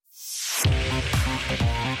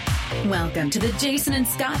Welcome to the Jason and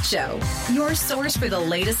Scott Show, your source for the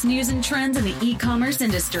latest news and trends in the e-commerce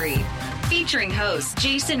industry. Featuring host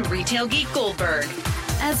Jason Retail Geek Goldberg,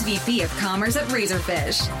 SVP of Commerce at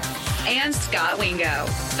Razorfish, and Scott Wingo,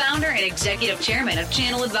 founder and executive chairman of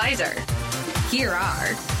Channel Advisor. Here are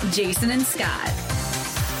Jason and Scott.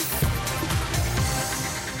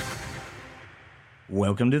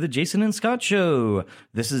 Welcome to the Jason and Scott Show.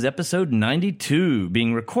 This is episode 92,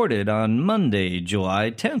 being recorded on Monday,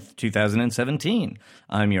 July 10th, 2017.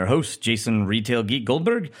 I'm your host, Jason Retail Geek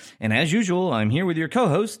Goldberg, and as usual, I'm here with your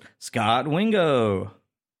co-host, Scott Wingo.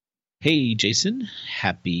 Hey, Jason.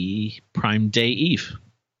 Happy Prime Day Eve.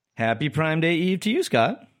 Happy Prime Day Eve to you,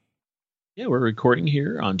 Scott. Yeah, we're recording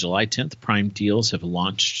here on July 10th. Prime deals have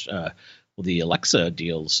launched. The Alexa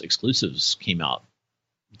deals exclusives came out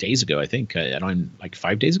days ago, I think, like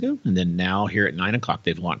 5 days ago. And then now here at 9 o'clock,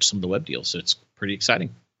 they've launched some of the web deals. So it's pretty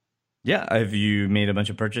exciting. Yeah. Have you made a bunch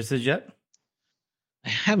of purchases yet? I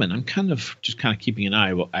haven't. I'm kind of keeping an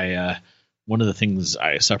eye. One of the things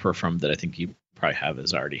I suffer from that I think you probably have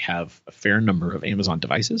is I already have a fair number of Amazon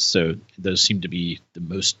devices. So those seem to be the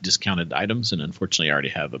most discounted items. And unfortunately, I already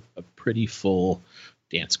have a pretty full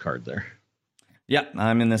dance card there. Yeah,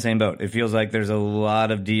 I'm in the same boat. It feels like there's a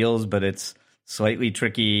lot of deals, but it's slightly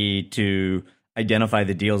tricky to identify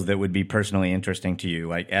the deals that would be personally interesting to you.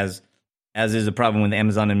 Like as is a problem with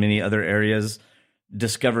Amazon and many other areas,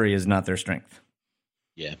 discovery is not their strength.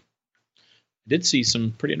 Yeah. I did see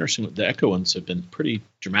some pretty interesting, the Echo ones have been pretty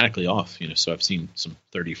dramatically off, so I've seen some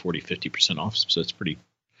 30, 40, 50% off. So it's pretty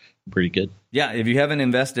good. Yeah. If you haven't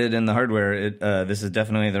invested in the hardware, this is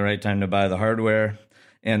definitely the right time to buy the hardware.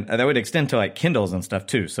 And that would extend to like Kindles and stuff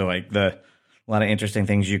too. So like a lot of interesting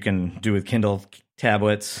things you can do with Kindle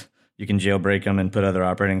tablets. You can jailbreak them and put other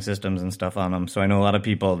operating systems and stuff on them. So I know a lot of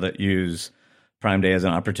people that use Prime Day as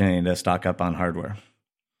an opportunity to stock up on hardware.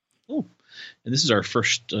 Oh, and this is our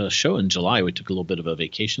first show in July. We took a little bit of a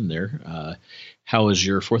vacation there. How was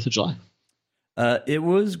your 4th of July? It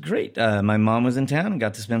was great. My mom was in town and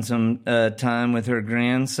got to spend some time with her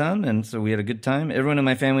grandson, and so we had a good time. Everyone in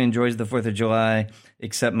my family enjoys the 4th of July,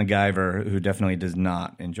 except MacGyver, who definitely does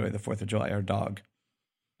not enjoy the 4th of July, our dog.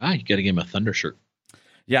 You got to give him a Thunder shirt.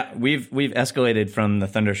 Yeah, we've escalated from the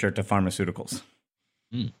Thunder shirt to pharmaceuticals.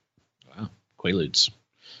 Wow, Quaaludes.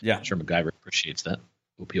 Yeah, I'm sure MacGyver appreciates that.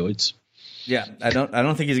 Opioids. Yeah, I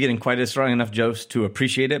don't think he's getting quite as strong enough jokes to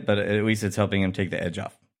appreciate it, but at least it's helping him take the edge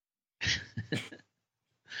off.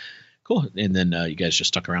 Cool. And then you guys just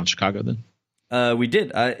stuck around Chicago then? We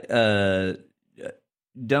did.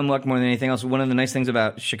 Dumb luck more than anything else. One of the nice things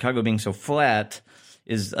about Chicago being so flat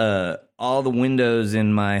is all the windows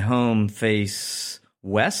in my home face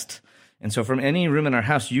west. And so from any room in our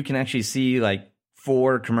house, you can actually see like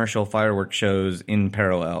 4 commercial fireworks shows in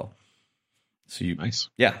parallel. So nice.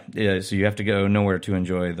 Yeah. So you have to go nowhere to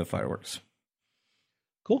enjoy the fireworks.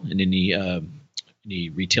 Cool. And any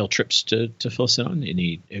retail trips to fill us in on? Have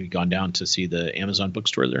you gone down to see the Amazon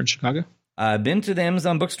bookstore there in Chicago? I've been to the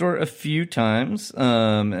Amazon bookstore a few times,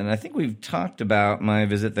 and I think we've talked about my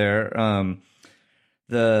visit there.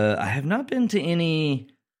 I have not been to any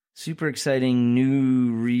super exciting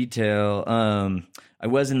new retail. I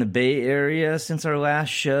was in the Bay Area since our last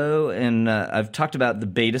show, and I've talked about the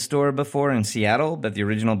Beta store before in Seattle, but the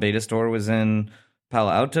original Beta store was in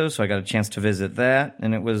Palo Alto, so I got a chance to visit that,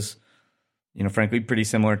 and it was, frankly, pretty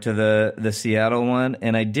similar to the Seattle one.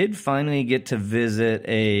 And I did finally get to visit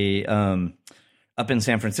up in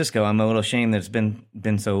San Francisco. I'm a little ashamed that it's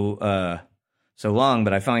been so long,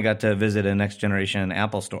 but I finally got to visit a next generation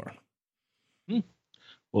Apple store.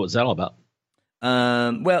 What was that all about?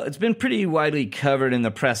 Well, it's been pretty widely covered in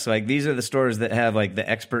the press. Like these are the stores that have like the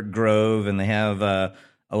expert grove, and they have a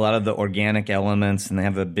lot of the organic elements, and they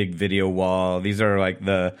have a big video wall. These are like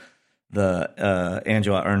the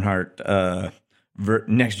Angela Earnhardt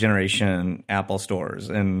next generation Apple stores.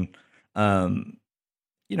 And,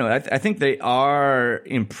 I think they are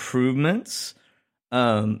improvements.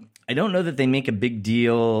 I don't know that they make a big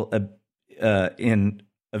deal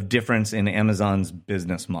of difference in Amazon's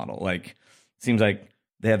business model. Like, it seems like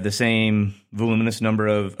they have the same voluminous number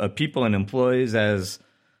of people and employees as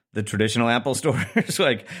the traditional Apple stores.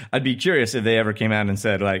 Like, I'd be curious if they ever came out and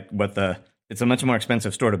said like it's a much more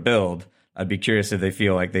expensive store to build. I'd be curious if they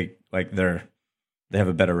feel like they have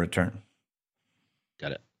a better return.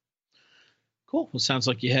 Got it. Cool. Well, sounds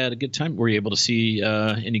like you had a good time. Were you able to see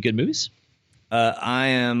any good movies?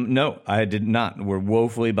 No, I did not. We're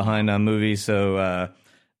woefully behind on movies. So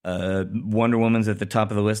Wonder Woman's at the top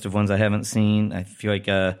of the list of ones I haven't seen. I feel like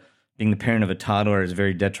being the parent of a toddler is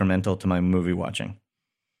very detrimental to my movie watching.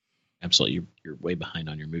 Absolutely. You're way behind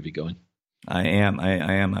on your movie going. I am.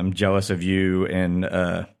 I am. I'm jealous of you and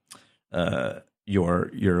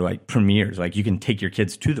your like premieres. Like you can take your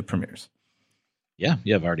kids to the premieres. Yeah,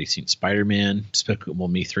 I've already seen Spider-Man, Despicable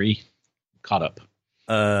Me 3, caught up.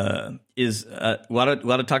 Is a lot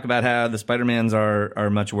of talk about how the Spider-Mans are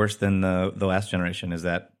much worse than the last generation. Is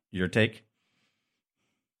that your take?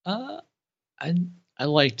 I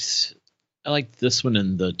liked this one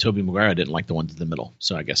and the Tobey Maguire. I didn't like the ones in the middle,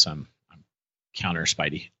 so I guess I'm counter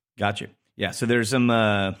Spidey. Got you. Yeah. So there's some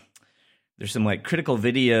like critical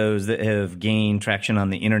videos that have gained traction on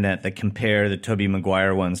the internet that compare the Tobey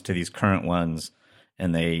Maguire ones to these current ones,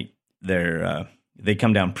 and they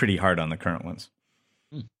come down pretty hard on the current ones.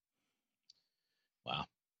 Wow,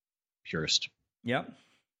 purist. Yep.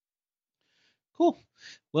 Cool.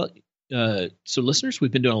 Well, so listeners,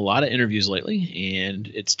 we've been doing a lot of interviews lately, and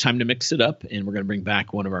it's time to mix it up, and we're going to bring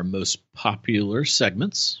back one of our most popular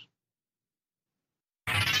segments.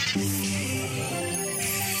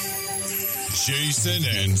 Jason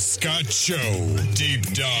and Scott Show Deep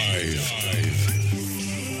Dive.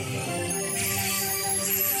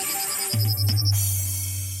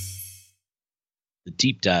 The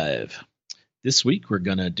Deep Dive. This week, we're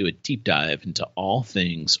going to do a deep dive into all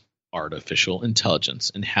things artificial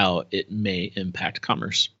intelligence and how it may impact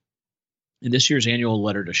commerce. In this year's annual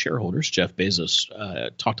letter to shareholders, Jeff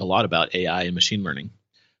Bezos talked a lot about AI and machine learning.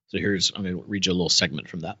 So I'm going to read you a little segment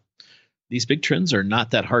from that. These big trends are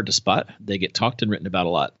not that hard to spot. They get talked and written about a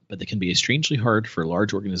lot, but they can be strangely hard for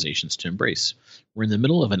large organizations to embrace. We're in the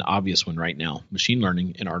middle of an obvious one right now, machine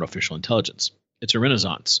learning and artificial intelligence. It's a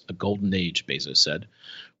renaissance, a golden age, Bezos said.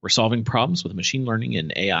 We're solving problems with machine learning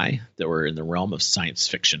and AI that were in the realm of science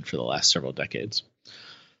fiction for the last several decades.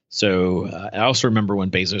 So I also remember when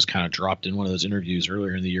Bezos kind of dropped in one of those interviews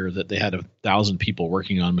earlier in the year that they had 1,000 people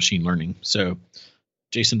working on machine learning. So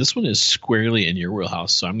Jason, this one is squarely in your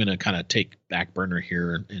wheelhouse, so I'm going to kind of take back burner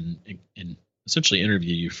here and essentially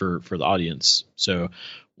interview you for the audience. So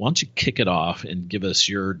why don't you kick it off and give us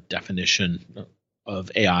your definition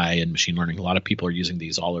of AI and machine learning? A lot of people are using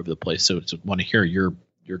these all over the place, so I want to hear your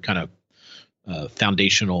kind of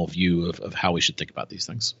foundational view of how we should think about these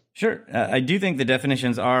things. Sure. I do think the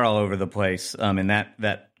definitions are all over the place, and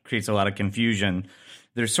that creates a lot of confusion.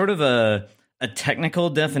 There's sort of a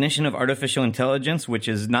technical definition of artificial intelligence, which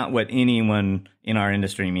is not what anyone in our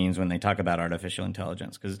industry means when they talk about artificial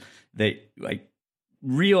intelligence, because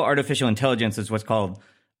real artificial intelligence is what's called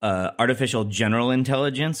artificial general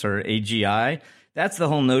intelligence, or AGI. That's the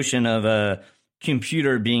whole notion of a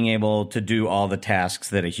computer being able to do all the tasks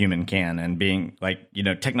that a human can, and being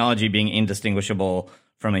technology being indistinguishable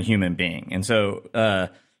from a human being. And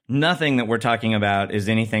so nothing that we're talking about is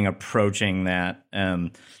anything approaching that.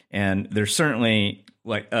 And there's certainly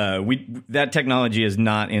that technology is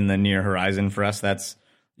not in the near horizon for us. That's,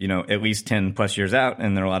 at least 10 plus years out.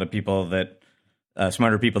 And there are a lot of people that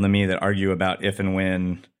smarter people than me that argue about if and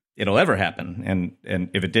when it'll ever happen. And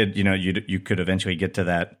if it did, you could eventually get to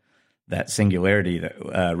that singularity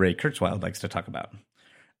that Ray Kurzweil likes to talk about.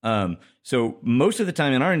 So most of the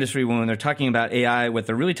time in our industry, when they're talking about AI, what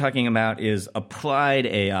they're really talking about is applied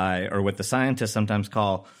AI, or what the scientists sometimes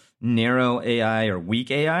call narrow AI or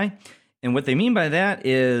weak AI. And what they mean by that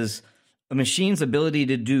is a machine's ability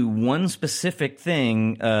to do one specific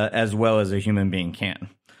thing as well as a human being can.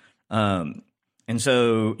 And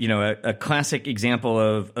so, a classic example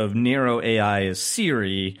of narrow AI is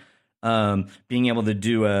Siri, being able to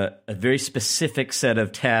do a very specific set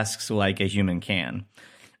of tasks like a human can.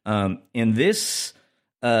 And this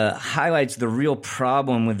highlights the real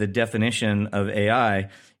problem with the definition of AI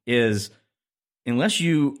is, unless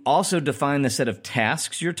you also define the set of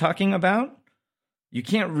tasks you're talking about, you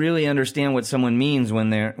can't really understand what someone means when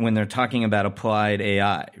they're talking about applied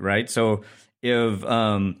AI, right? So if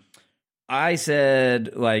I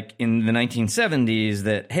said, like in the 1970s,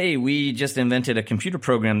 that, hey, we just invented a computer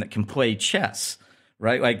program that can play chess,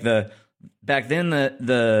 right? Like back then,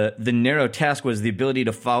 the narrow task was the ability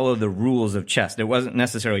to follow the rules of chess. It wasn't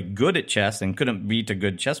necessarily good at chess and couldn't beat a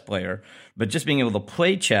good chess player, but just being able to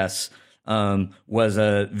play chess was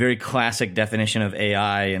a very classic definition of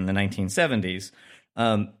AI in the 1970s.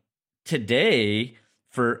 Today,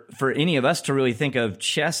 for any of us to really think of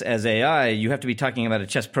chess as AI, you have to be talking about a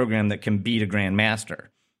chess program that can beat a grandmaster,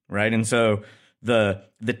 right? And so the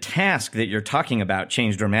task that you're talking about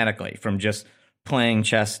changed dramatically from just playing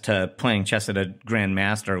chess to playing chess at a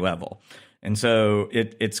grandmaster level. And so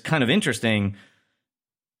it's kind of interesting.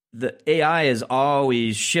 The AI is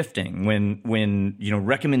always shifting. When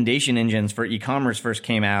recommendation engines for e-commerce first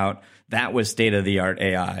came out, that was state-of-the-art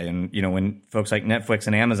AI. And when folks like Netflix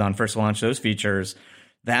and Amazon first launched those features,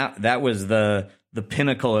 that was the the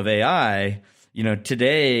pinnacle of AI.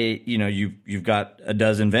 Today, you've got a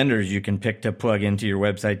dozen vendors you can pick to plug into your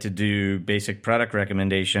website to do basic product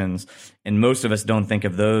recommendations, and most of us don't think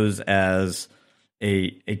of those as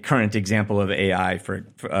a current example of AI, for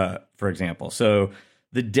example. So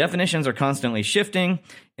the definitions are constantly shifting,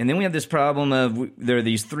 and then we have this problem of there are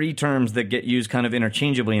these three terms that get used kind of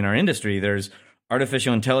interchangeably in our industry. There's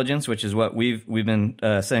artificial intelligence, which is what we've been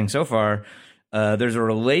saying so far. There's a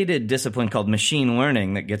related discipline called machine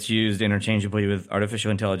learning that gets used interchangeably with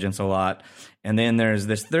artificial intelligence a lot. And then there's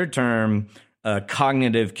this third term,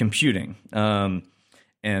 cognitive computing.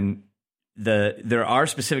 And there are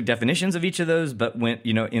specific definitions of each of those, but when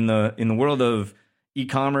in the world of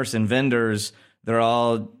e-commerce and vendors, they're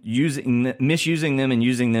all misusing them and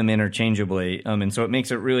using them interchangeably. And so it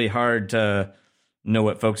makes it really hard to know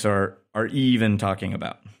what folks are even talking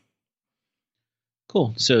about.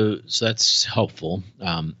 Cool. So that's helpful.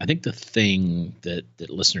 I think the thing that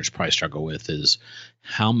listeners probably struggle with is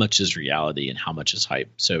how much is reality and how much is hype.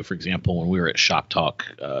 So, for example, when we were at Shop Talk,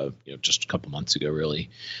 just a couple months ago, really,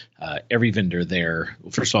 every vendor there.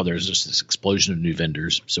 Well, first of all, there's just this explosion of new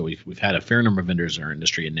vendors. So we've had a fair number of vendors in our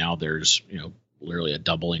industry, and now there's literally a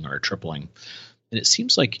doubling or a tripling. And it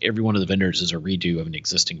seems like every one of the vendors is a redo of an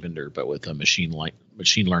existing vendor, but with a machine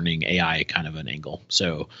learning AI kind of an angle.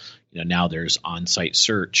 So, now there's on-site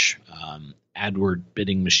search, AdWord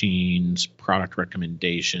bidding machines, product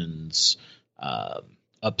recommendations,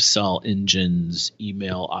 upsell engines,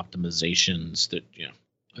 email optimizations, that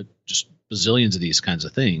just bazillions of these kinds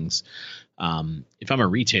of things. If I'm a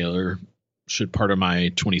retailer, should part of my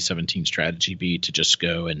 2017 strategy be to just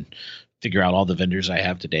go and figure out all the vendors I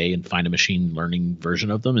have today and find a machine learning version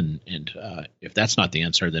of them? And if that's not the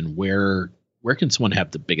answer, then where can someone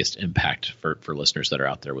have the biggest impact for listeners that are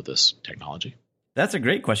out there with this technology? That's a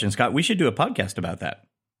great question, Scott. We should do a podcast about that.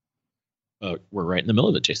 We're right in the middle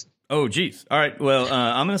of it, Jason. Oh, geez. All right. Well,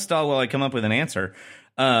 I'm going to stall while I come up with an answer.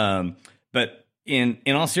 But in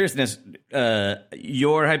all seriousness,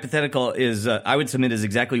 your hypothetical is, I would submit, is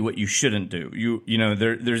exactly what you shouldn't do.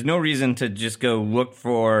 There's no reason to just go look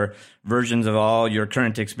for versions of all your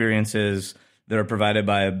current experiences that are provided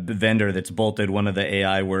by a vendor that's bolted one of the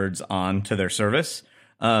AI words onto their service,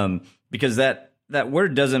 because that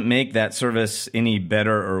word doesn't make that service any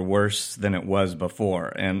better or worse than it was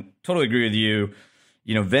before. And totally agree with you.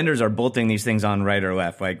 Vendors are bolting these things on right or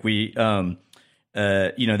left. Like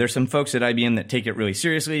there's some folks at IBM that take it really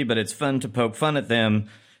seriously, but it's fun to poke fun at them.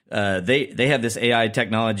 They have this AI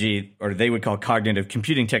technology, or they would call cognitive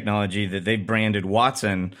computing technology, that they've branded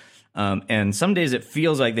Watson. And some days it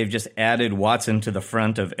feels like they've just added Watson to the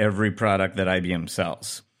front of every product that IBM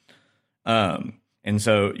sells. And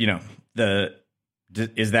so,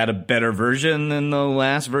 is that a better version than the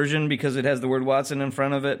last version because it has the word Watson in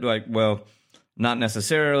front of it? Like, well, not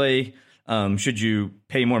necessarily. Should you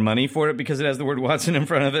pay more money for it because it has the word Watson in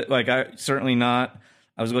front of it? Like, certainly not.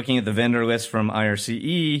 I was looking at the vendor list from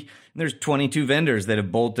IRCE, and there's 22 vendors that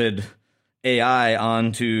have bolted AI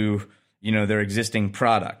onto their existing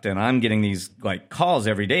product. And I'm getting these calls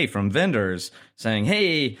every day from vendors saying,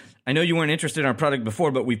 hey, I know you weren't interested in our product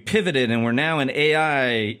before, but we pivoted and we're now in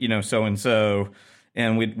AI, so-and-so.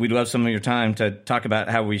 And we'd love some of your time to talk about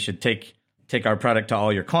how we should take our product to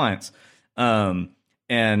all your clients. And,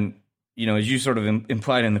 as you sort of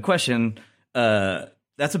implied in the question,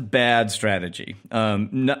 that's a bad strategy.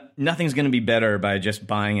 Nothing's going to be better by just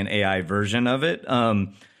buying an AI version of it.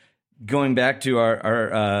 Going back to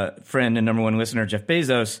our friend and number one listener, Jeff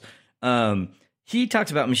Bezos, he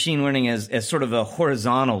talks about machine learning as sort of a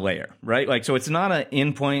horizontal layer, right? So it's not an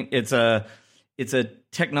endpoint. It's a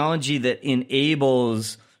technology that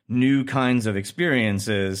enables new kinds of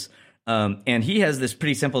experiences. And he has this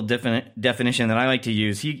pretty simple definition that I like to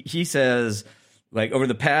use. He says, over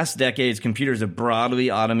the past decades, computers have broadly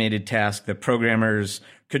automated tasks that programmers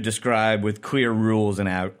could describe with clear rules and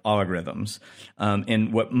algorithms.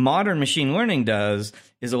 And what modern machine learning does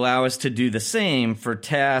is allow us to do the same for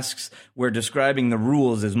tasks where describing the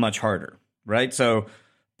rules is much harder, right? So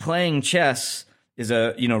playing chess is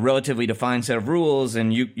a relatively defined set of rules,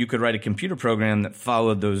 and you could write a computer program that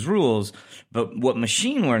followed those rules. But what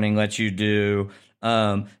machine learning lets you do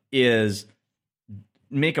is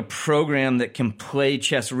make a program that can play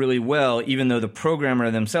chess really well, even though the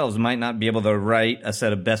programmer themselves might not be able to write a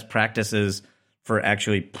set of best practices for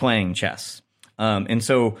actually playing chess. And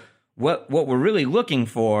so what we're really looking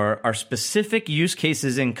for are specific use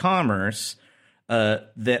cases in commerce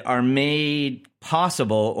that are made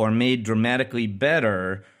possible or made dramatically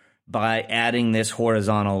better by adding this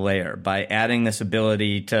horizontal layer, by adding this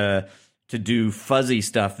ability to do fuzzy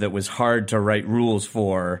stuff that was hard to write rules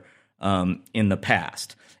for in the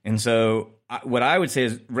past. And so what I would say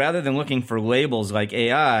is, rather than looking for labels like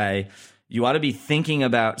AI, you ought to be thinking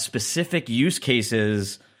about specific use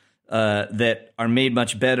cases that are made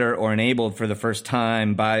much better or enabled for the first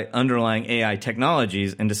time by underlying AI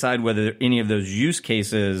technologies, and decide whether any of those use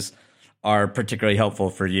cases are particularly helpful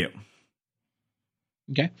for you.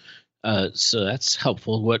 Okay. So that's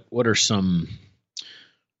helpful. What are some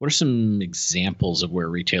examples of where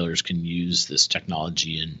retailers can use this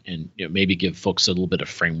technology and maybe give folks a little bit of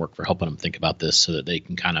framework for helping them think about this so that they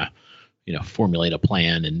can kind of formulate a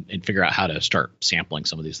plan and figure out how to start sampling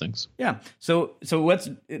some of these things? Yeah. So let's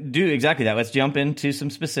do exactly that. Let's jump into some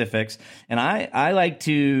specifics. And I like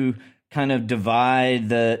to kind of divide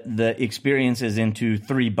the experiences into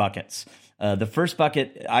 3 buckets. The first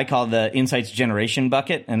bucket I call the insights generation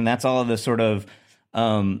bucket, and that's all of the sort of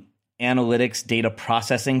analytics, data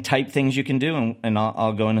processing type things you can do, and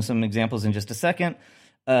I'll go into some examples in just a second.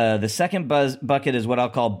 The second bucket is what I'll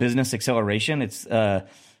call business acceleration. It's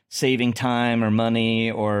saving time or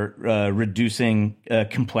money or reducing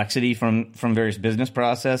complexity from various business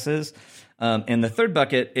processes. And the third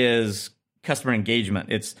bucket is customer engagement.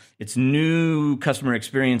 It's new customer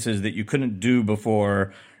experiences that you couldn't do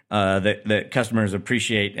before that customers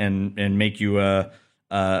appreciate and make you a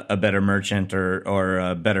better merchant or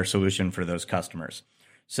a better solution for those customers.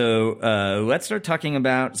 So let's start talking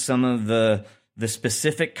about some of the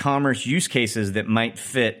specific commerce use cases that might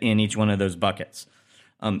fit in each one of those buckets.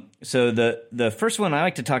 So the first one I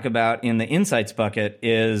like to talk about in the insights bucket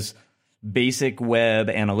is basic web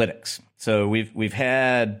analytics. So we've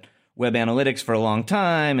had web analytics for a long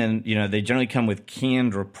time, and they generally come with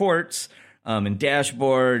canned reports and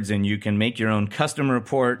dashboards, and you can make your own custom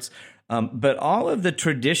reports. But all of the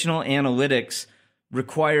traditional analytics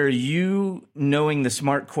require you knowing the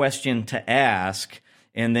smart question to ask,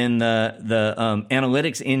 and then the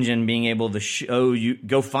analytics engine being able to show you,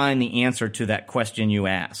 go find the answer to that question you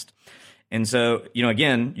asked. And so,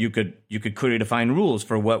 again, you could clearly define rules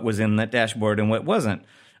for what was in that dashboard and what wasn't.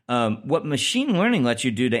 What machine learning lets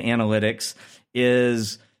you do to analytics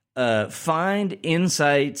is find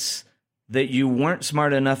insights that you weren't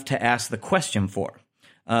smart enough to ask the question for.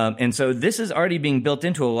 And so this is already being built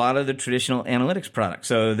into a lot of the traditional analytics products.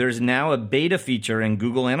 So there's now a beta feature in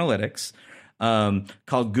Google Analytics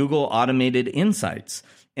called Google Automated Insights.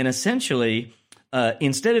 And essentially,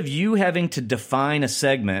 instead of you having to define a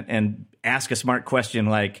segment and ask a smart question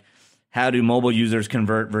like, how do mobile users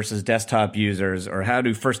convert versus desktop users, or how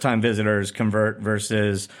do first-time visitors convert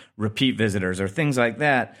versus repeat visitors, or things like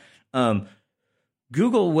that,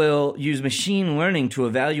 Google will use machine learning to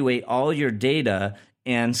evaluate all your data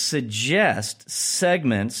and suggest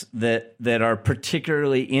segments that are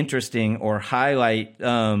particularly interesting or highlight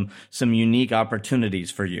some unique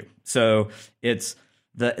opportunities for you. So it's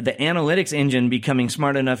the analytics engine becoming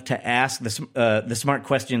smart enough to ask the smart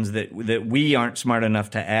questions that we aren't smart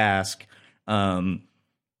enough to ask for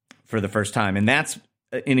the first time. And that's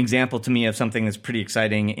an example to me of something that's pretty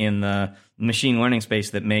exciting in the machine learning space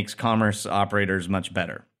that makes commerce operators much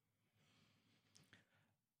better.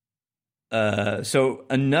 So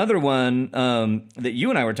another one that you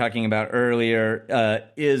and I were talking about earlier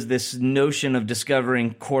is this notion of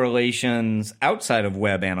discovering correlations outside of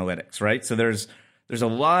web analytics, right? So there's a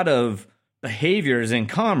lot of behaviors in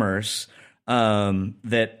commerce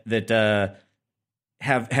that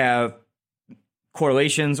have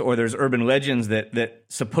correlations, or there's urban legends that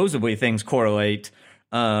supposedly things correlate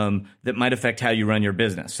that might affect how you run your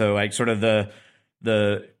business. So like sort of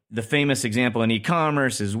the famous example in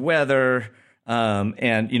e-commerce is weather,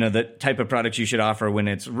 and the type of products you should offer when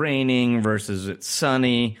it's raining versus it's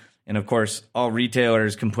sunny. And of course, all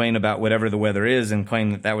retailers complain about whatever the weather is and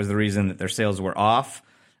claim that was the reason that their sales were off.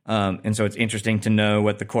 And so it's interesting to know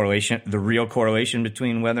what the real correlation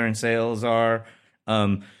between weather and sales are.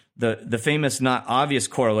 The famous not obvious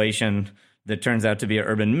correlation that turns out to be an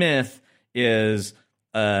urban myth is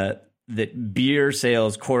that beer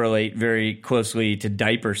sales correlate very closely to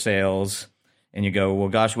diaper sales, and you go, well,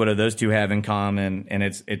 gosh, what do those two have in common? And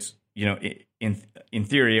it's in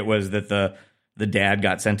theory, it was that the dad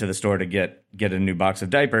got sent to the store to get a new box of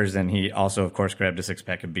diapers, and he also, of course, grabbed a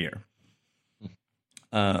 6-pack of beer.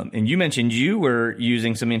 And you mentioned you were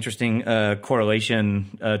using some interesting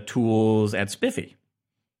correlation tools at Spiffy.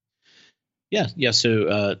 Yeah.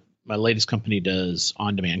 So my latest company does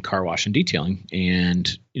on-demand car wash and detailing,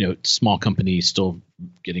 and small company still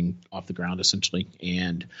getting off the ground essentially.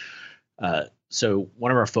 And So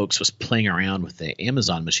one of our folks was playing around with the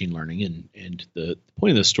Amazon machine learning, and the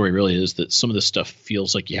point of this story really is that some of this stuff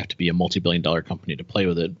feels like you have to be a multi-billion-dollar company to play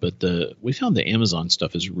with it, but we found the Amazon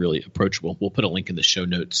stuff is really approachable. We'll put a link in the show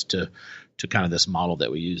notes to kind of this model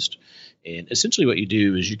that we used. And essentially what you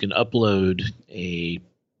do is you can upload a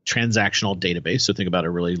transactional database. So think about a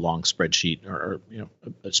really long spreadsheet or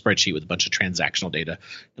a spreadsheet with a bunch of transactional data.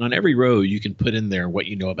 And on every row, you can put in there what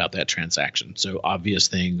you know about that transaction. So obvious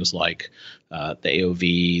things like the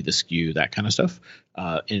AOV, the SKU, that kind of stuff.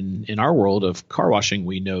 In our world of car washing,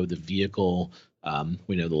 we know the vehicle,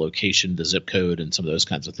 we know the location, the zip code, and some of those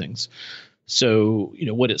kinds of things. So,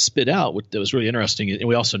 what it spit out, that was really interesting, and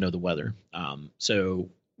we also know the weather. So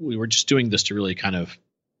we were just doing this to really kind of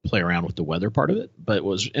play around with the weather part of it. But what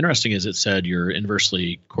was interesting is it said you're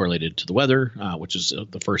inversely correlated to the weather, which is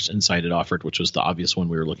the first insight it offered, which was the obvious one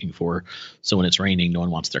we were looking for. So when it's raining, no one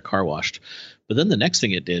wants their car washed. But then the next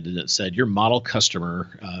thing it did is it said your model customer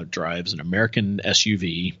drives an American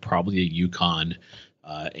SUV, probably a Yukon,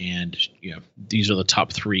 and these are the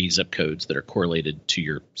top 3 zip codes that are correlated to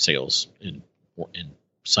your sales in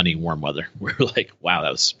sunny, warm weather. We're like, wow,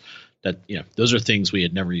 those are things we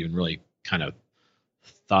had never even really kind of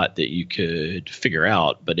thought that you could figure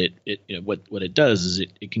out. But what it does is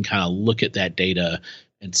it can kind of look at that data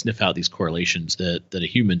and sniff out these correlations that a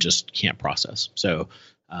human just can't process. So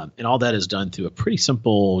and all that is done through a pretty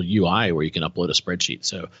simple UI where you can upload a spreadsheet.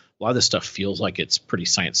 So a lot of this stuff feels like it's pretty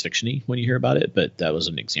science fiction-y when you hear about it, but that was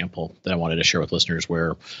an example that I wanted to share with listeners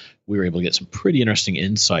where we were able to get some pretty interesting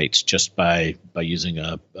insights just by using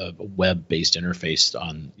a web-based interface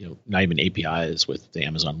on not even APIs with the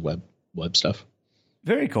Amazon web stuff.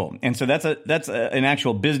 Very cool. And so that's an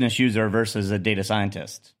actual business user versus a data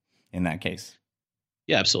scientist in that case.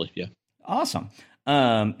 Yeah, absolutely. Yeah. Awesome.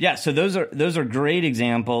 So those are great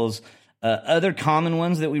examples. Other common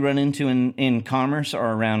ones that we run into in commerce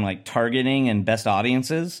are around like targeting and best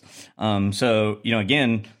audiences. So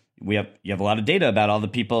again, you have a lot of data about all the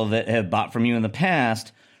people that have bought from you in the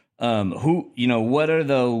past. What are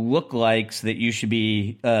the lookalikes that you should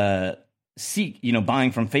be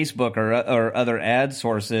buying from Facebook or other ad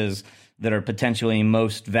sources that are potentially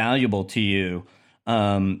most valuable to you?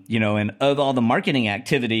 And of all the marketing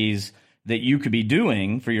activities that you could be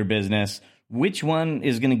doing for your business, which one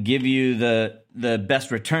is going to give you the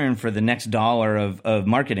best return for the next dollar of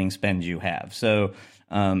marketing spend you have? So,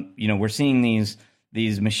 we're seeing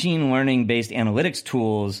these machine learning based analytics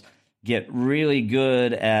tools get really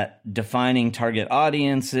good at defining target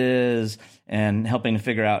audiences and helping to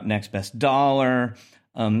figure out next best dollar.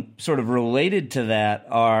 Sort of related to that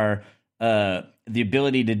are the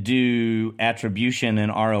ability to do attribution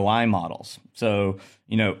and ROI models. So,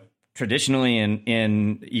 traditionally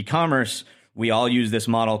in e-commerce, we all use this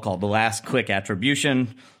model called the last click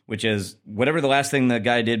attribution, which is whatever the last thing the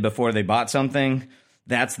guy did before they bought something,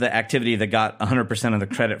 that's the activity that got 100% of the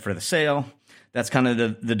credit for the sale. That's kind of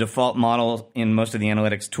the default model in most of the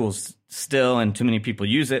analytics tools still, and too many people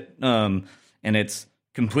use it, and it's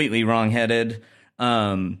completely wrong-headed.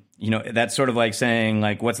 That's sort of like saying,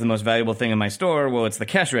 like, what's the most valuable thing in my store? Well, it's the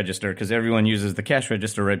cash register, because everyone uses the cash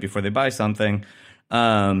register right before they buy something.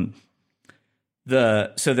 So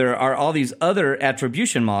there are all these other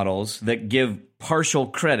attribution models that give partial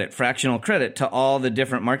credit, fractional credit to all the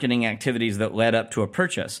different marketing activities that led up to a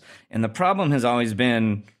purchase. And the problem has always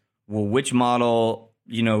been, well, which model,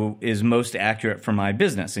 is most accurate for my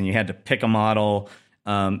business? And you had to pick a model,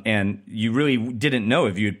 and you really didn't know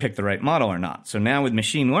if you had picked the right model or not. So now with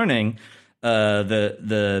machine learning,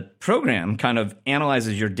 the program kind of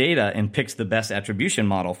analyzes your data and picks the best attribution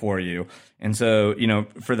model for you. And so,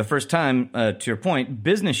 for the first time, to your point,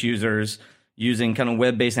 business users using kind of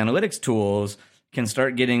web-based analytics tools can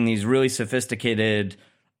start getting these really sophisticated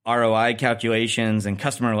ROI calculations and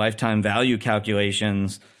customer lifetime value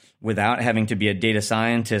calculations without having to be a data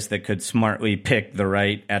scientist that could smartly pick the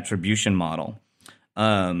right attribution model.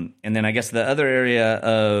 And then I guess the other area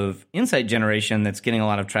of insight generation that's getting a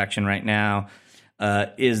lot of traction right now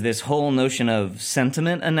is this whole notion of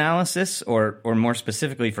sentiment analysis, or more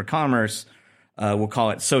specifically for commerce, we'll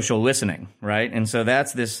call it social listening, right? And so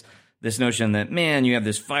that's this notion that, man, you have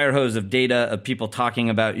this fire hose of data of people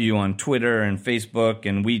talking about you on Twitter and Facebook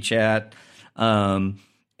and WeChat,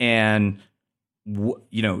 and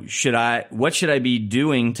what should I be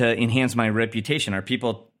doing to enhance my reputation? Are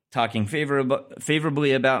people talking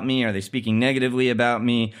favorably about me? Are they speaking negatively about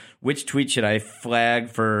me? Which tweet should I flag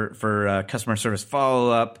for customer service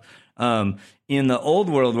follow-up? In the old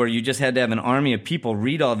world where you just had to have an army of people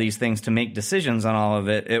read all these things to make decisions on all of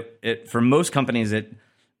it, for most companies,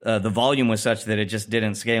 the volume was such that it just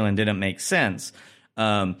didn't scale and didn't make sense.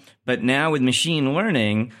 But now with machine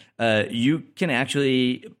learning, you can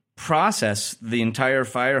actually process the entire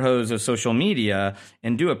fire hose of social media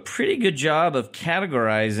and do a pretty good job of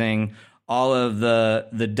categorizing all of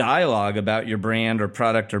the dialogue about your brand or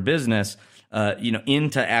product or business,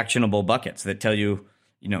 into actionable buckets that tell you,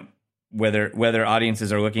 whether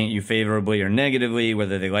audiences are looking at you favorably or negatively,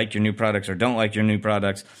 whether they like your new products or don't like your new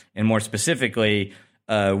products, and more specifically,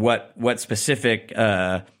 what specific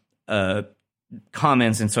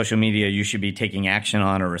comments in social media you should be taking action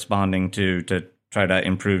on or responding to try to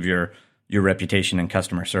improve your reputation and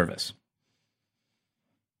customer service.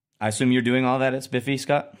 I assume you're doing all that at Spiffy,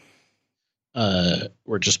 Scott?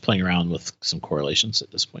 We're just playing around with some correlations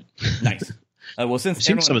at this point. Nice. Well, since I've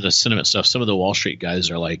seen some of the sentiment stuff, some of the Wall Street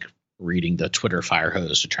guys are like reading the Twitter fire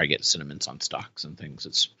hose to try to get sentiments on stocks and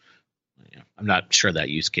things. I'm not sure that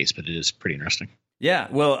use case, but it is pretty interesting. Yeah.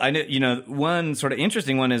 Well, I know, one sort of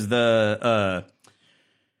interesting one is the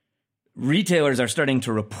retailers are starting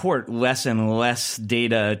to report less and less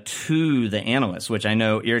data to the analysts, which I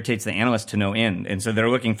know irritates the analysts to no end. And so they're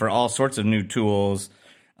looking for all sorts of new tools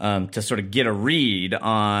to sort of get a read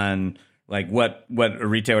on like what a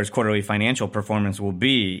retailer's quarterly financial performance will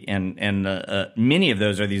be. And many of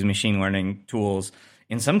those are these machine learning tools.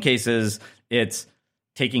 In some cases, it's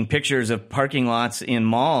taking pictures of parking lots in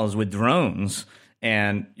malls with drones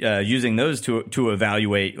and using those to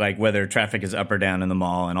evaluate like whether traffic is up or down in the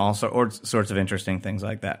mall and all sorts of interesting things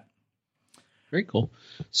like that. Very cool.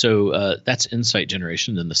 So that's insight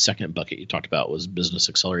generation. Then the second bucket you talked about was business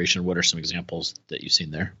acceleration. What are some examples that you've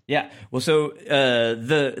seen there? Yeah. Well, so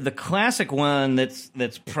the classic one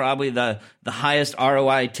that's probably the highest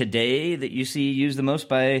ROI today that you see used the most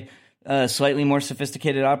by slightly more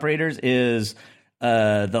sophisticated operators is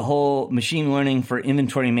the whole machine learning for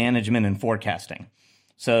inventory management and forecasting.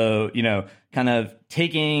 So, kind of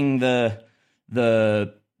taking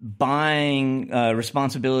the buying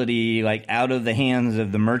responsibility like out of the hands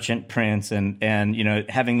of the merchant prince and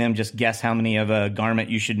having them just guess how many of a garment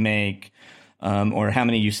you should make or how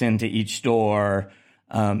many you send to each store,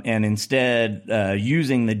 and instead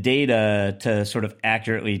using the data to sort of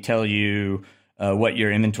accurately tell you what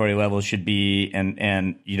your inventory levels should be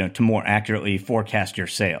and to more accurately forecast your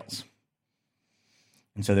sales.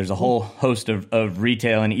 And so there's a whole host of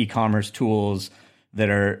retail and e-commerce tools that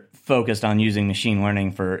are focused on using machine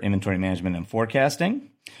learning for inventory management and forecasting.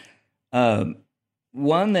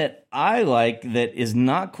 One that I like that is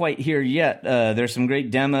not quite here yet, there's some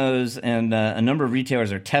great demos and a number of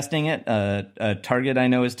retailers are testing it. Target, I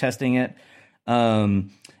know, is testing it.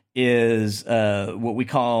 Is what we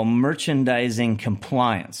call merchandising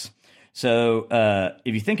compliance. So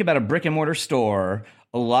if you think about a brick and mortar store,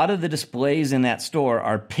 a lot of the displays in that store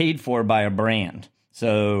are paid for by a brand.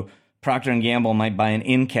 So Procter & Gamble might buy an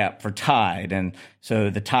end cap for Tide, and so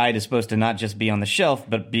the Tide is supposed to not just be on the shelf,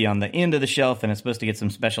 but be on the end of the shelf, and it's supposed to get some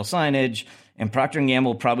special signage, and Procter &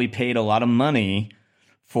 Gamble probably paid a lot of money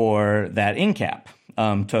for that end cap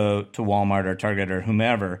to Walmart or Target or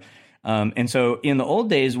whomever. And so in the old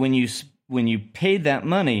days, when you paid that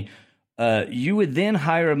money, you would then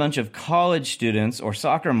hire a bunch of college students or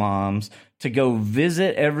soccer moms to go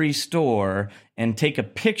visit every store and take a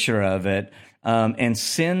picture of it and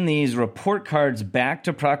send these report cards back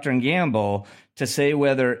to Procter & Gamble to say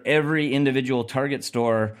whether every individual Target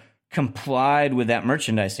store complied with that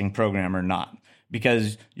merchandising program or not.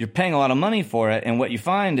 Because you're paying a lot of money for it, and what you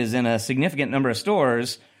find is in a significant number of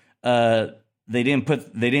stores, they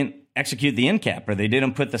didn't execute the end cap or they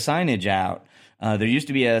didn't put the signage out. There used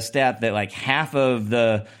to be a stat that like half of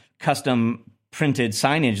the custom printed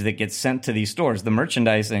signage that gets sent to these stores, the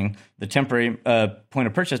merchandising, the temporary point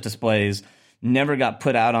of purchase displays, never got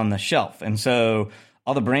put out on the shelf. And so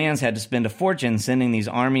all the brands had to spend a fortune sending these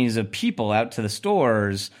armies of people out to the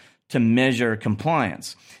stores to measure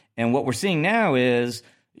compliance. And what we're seeing now is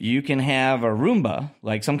you can have a Roomba,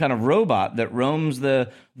 like some kind of robot that roams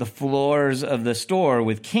the floors of the store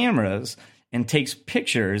with cameras and takes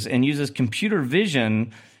pictures and uses computer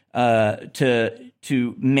vision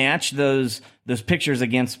to match those pictures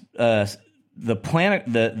against the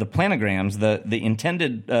planograms, the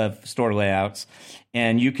intended store layouts,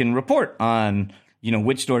 and you can report on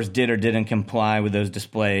which stores did or didn't comply with those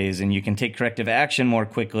displays, and you can take corrective action more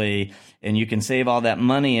quickly, and you can save all that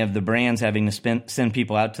money of the brands having to send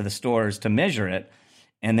people out to the stores to measure it.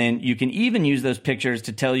 And then you can even use those pictures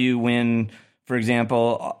to tell you when, for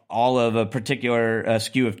example, all of a particular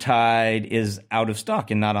SKU of Tide is out of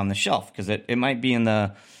stock and not on the shelf, because it might be in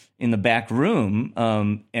the back room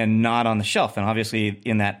and not on the shelf. And obviously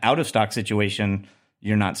in that out of stock situation,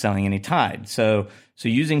 you're not selling any Tide. So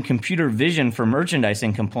using computer vision for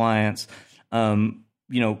merchandising compliance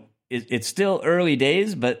it's still early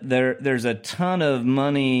days, but there's a ton of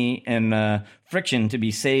money and friction to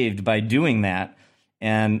be saved by doing that.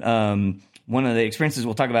 And one of the experiences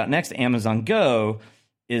we'll talk about next, Amazon Go,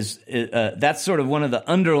 is that's sort of one of the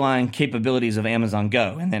underlying capabilities of Amazon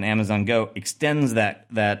Go. And then Amazon Go extends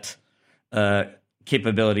that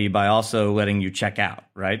capability by also letting you check out,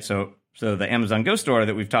 right? So the Amazon Go store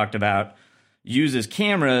that we've talked about uses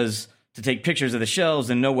cameras to take pictures of the shelves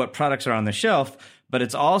and know what products are on the shelf, but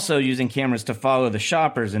it's also using cameras to follow the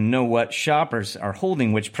shoppers and know what shoppers are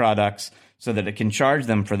holding which products so that it can charge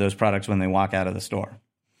them for those products when they walk out of the store.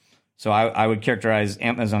 So I would characterize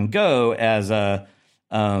Amazon Go as a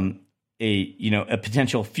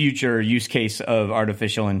potential future use case of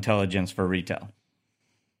artificial intelligence for retail.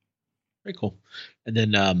 Very cool. And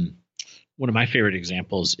then one of my favorite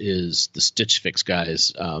examples is the Stitch Fix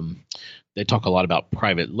guys. They talk a lot about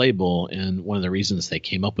private label, and one of the reasons they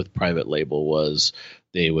came up with private label was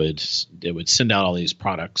they would send out all these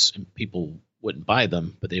products and people wouldn't buy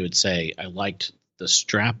them, but they would say, I liked the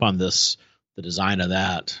strap on this, the design of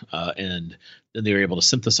that, and then they were able to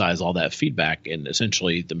synthesize all that feedback, and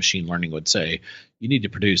essentially the machine learning would say, you need to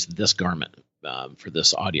produce this garment for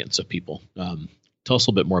this audience of people. Tell us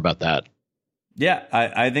a little bit more about that. Yeah,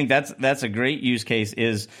 I think that's a great use case,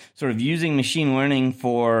 is sort of using machine learning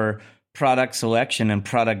for product selection and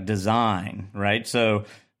product design, right? So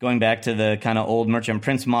going back to the kind of old merchant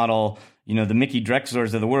prince model, the Mickey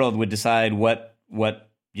Drexlers of the world would decide what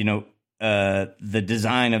the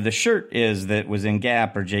design of the shirt is that was in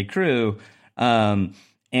Gap or J. Crew, and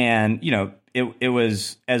it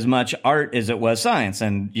was as much art as it was science,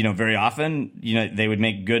 and very often they would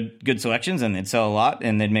make good selections and they'd sell a lot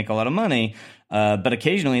and they'd make a lot of money, but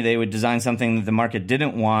occasionally they would design something that the market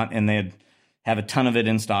didn't want and they'd have a ton of it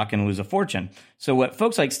in stock and lose a fortune. So what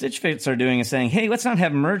folks like Stitch Fix are doing is saying, hey, let's not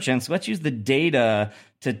have merchants. Let's use the data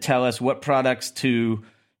to tell us what products to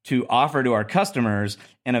offer to our customers.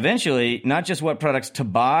 And eventually, not just what products to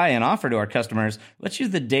buy and offer to our customers, let's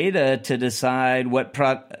use the data to decide what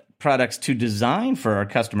products to design for our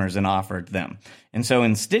customers and offer to them. And so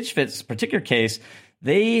in Stitch Fit's particular case,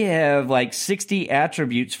 they have like 60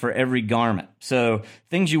 attributes for every garment. So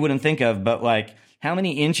things you wouldn't think of, but like, how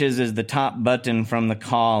many inches is the top button from the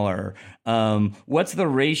collar? What's the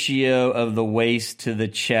ratio of the waist to the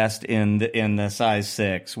chest in the size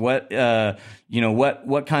 6? What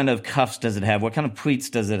kind of cuffs does it have? What kind of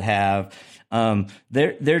pleats does it have?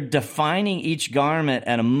 They're defining each garment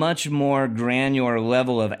at a much more granular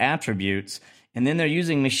level of attributes. And then they're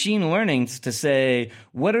using machine learning to say,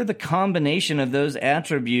 what are the combination of those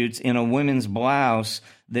attributes in a women's blouse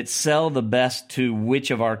that sell the best to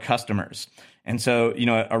which of our customers? And so,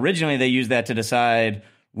 originally they used that to decide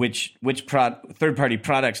which third-party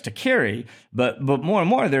products to carry, but more and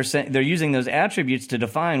more they're using those attributes to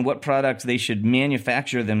define what products they should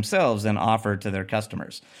manufacture themselves and offer to their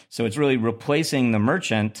customers. So it's really replacing the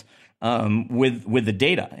merchant with the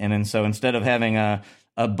data. And so instead of having a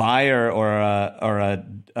buyer or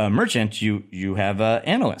a merchant, you have an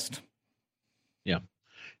analyst. Yeah,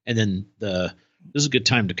 and then this is a good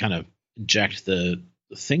time to kind of inject the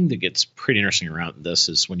thing that gets pretty interesting around this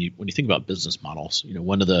is when you think about business models.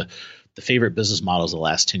 One of the favorite business models of the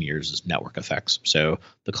last 10 years is network effects. So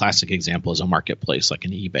the classic example is a marketplace like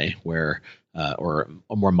an eBay, where or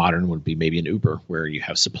a more modern would be maybe an Uber, where you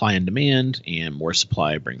have supply and demand, and more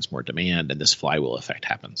supply brings more demand, and this flywheel effect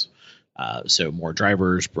happens. So more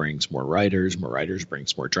drivers brings more riders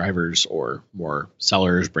brings more drivers, or more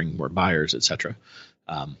sellers bring more buyers, etc.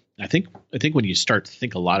 I think when you start to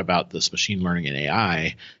think a lot about this machine learning and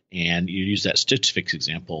AI, and you use that Stitch Fix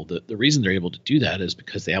example, the reason they're able to do that is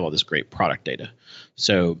because they have all this great product data.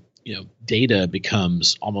 So data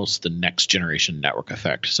becomes almost the next generation network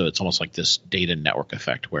effect. So it's almost like this data network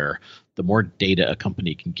effect, where the more data a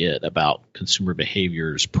company can get about consumer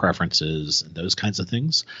behaviors, preferences, and those kinds of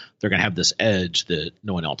things, they're going to have this edge that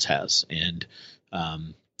no one else has. And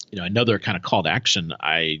another kind of call to action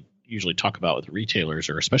I usually talk about with retailers,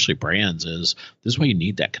 or especially brands, is this is why you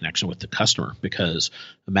need that connection with the customer. Because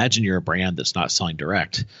imagine you're a brand that's not selling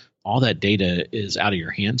direct. All that data is out of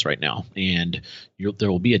your hands right now, and there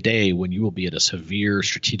will be a day when you will be at a severe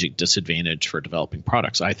strategic disadvantage for developing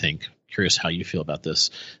products. I think, curious how you feel about this,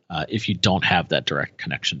 if you don't have that direct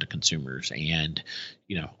connection to consumers. And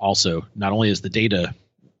also, not only is the data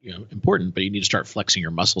important, but you need to start flexing your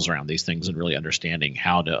muscles around these things and really understanding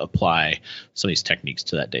how to apply some of these techniques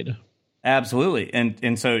to that data. Absolutely.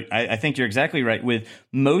 And so I think you're exactly right. With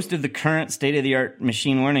most of the current state-of-the-art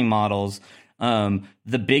machine learning models,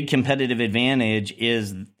 The big competitive advantage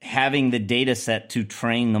is having the data set to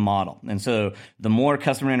train the model. And so the more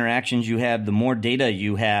customer interactions you have, the more data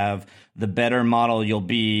you have, the better model you'll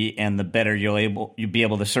be, and the better you'll be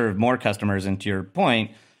able to serve more customers. And to your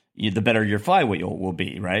point, the better your flywheel will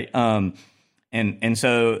be, right? And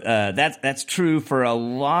so that's true for a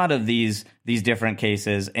lot of these different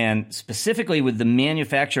cases, and specifically with the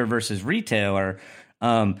manufacturer versus retailer.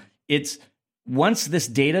 It's once this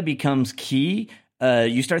data becomes key,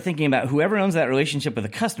 you start thinking about whoever owns that relationship with the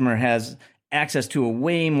customer has access to a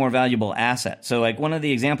way more valuable asset. So, like, one of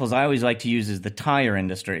the examples I always like to use is the tire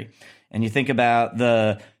industry, and you think about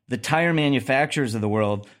the tire manufacturers of the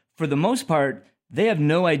world. For the most part, they have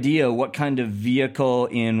no idea what kind of vehicle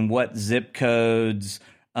in what zip codes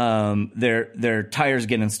their tires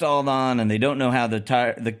get installed on, and they don't know how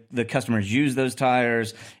the customers use those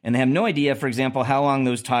tires, and they have no idea, for example, how long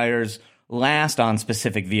those tires last on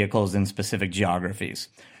specific vehicles in specific geographies.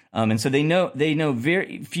 And so they know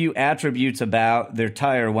very few attributes about their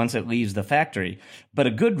tire once it leaves the factory. But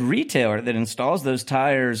a good retailer that installs those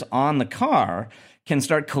tires on the car can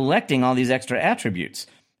start collecting all these extra attributes.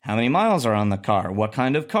 How many miles are on the car? What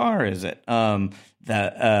kind of car is it?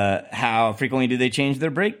 How frequently do they change their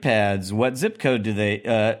brake pads? What zip code does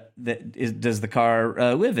the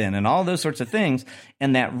car live in? And all those sorts of things.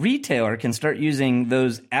 And that retailer can start using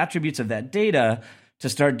those attributes of that data to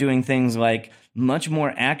start doing things like much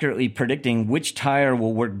more accurately predicting which tire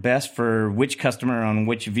will work best for which customer on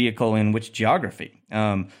which vehicle in which geography.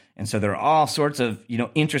 And so there are all sorts of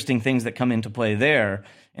interesting things that come into play there.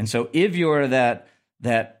 And so if you're that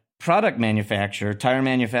product manufacturer, tire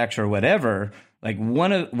manufacturer, whatever, like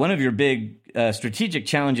one of your big strategic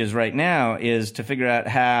challenges right now is to figure out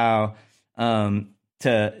how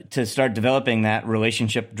to start developing that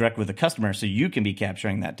relationship direct with the customer so you can be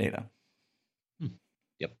capturing that data.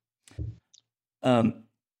 Yep.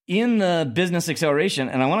 In the business acceleration,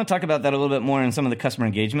 and I want to talk about that a little bit more in some of the customer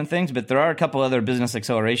engagement things, but there are a couple other business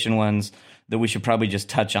acceleration ones that we should probably just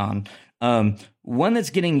touch on. One that's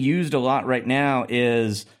getting used a lot right now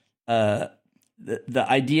is the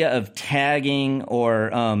idea of tagging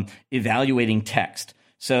or evaluating text.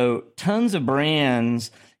 So tons of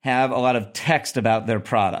brands have a lot of text about their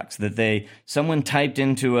products that someone typed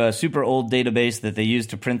into a super old database that they use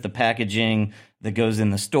to print the packaging that goes in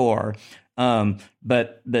the store.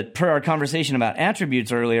 But per our conversation about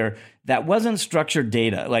attributes earlier, that wasn't structured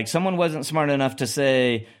data. Like, someone wasn't smart enough to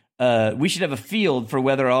say, we should have a field for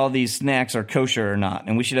whether all these snacks are kosher or not.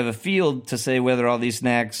 And we should have a field to say whether all these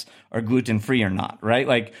snacks are gluten-free or not, right?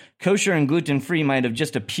 Like, kosher and gluten-free might have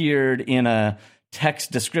just appeared in a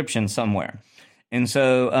text description somewhere. And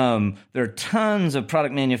so there are tons of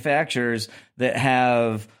product manufacturers that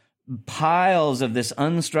have piles of this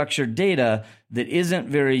unstructured data that isn't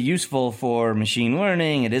very useful for machine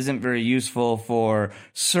learning. It isn't very useful for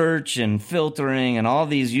search and filtering and all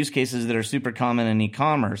these use cases that are super common in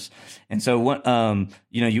e-commerce. And so,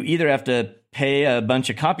 you either have to pay a bunch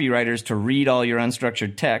of copywriters to read all your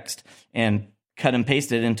unstructured text and cut and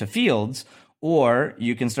paste it into fields, or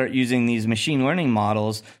you can start using these machine learning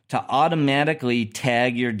models to automatically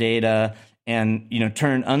tag your data and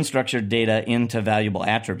turn unstructured data into valuable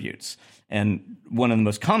attributes. And one of the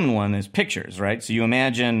most common one is pictures, right? So you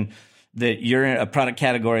imagine that you're in a product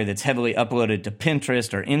category that's heavily uploaded to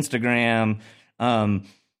Pinterest or Instagram.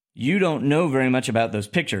 You don't know very much about those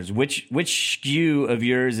pictures. Which SKU of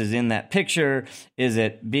yours is in that picture? Is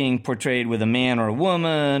it being portrayed with a man or a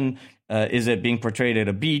woman? Is it being portrayed at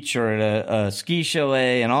a beach or at a ski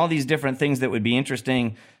chalet? And all these different things that would be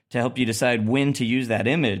interesting to help you decide when to use that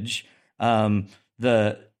image.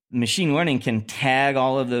 The machine learning can tag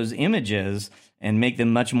all of those images and make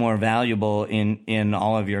them much more valuable in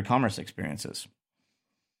all of your commerce experiences.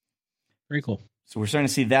 Very cool. So we're starting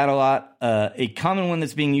to see that a lot. A common one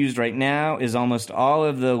that's being used right now is almost all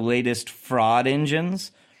of the latest fraud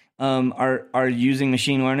engines are using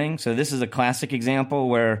machine learning. So this is a classic example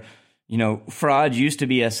where fraud used to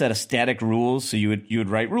be a set of static rules. So you would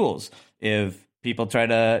write rules. If people try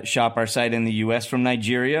to shop our site in the U.S. from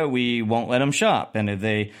Nigeria, we won't let them shop. And if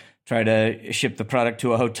they try to ship the product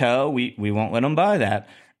to a hotel, we won't let them buy that.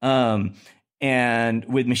 And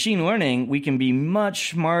with machine learning, we can be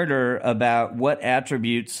much smarter about what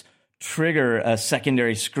attributes trigger a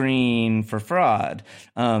secondary screen for fraud.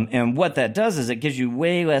 And what that does is it gives you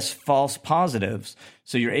way less false positives.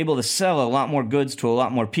 So you're able to sell a lot more goods to a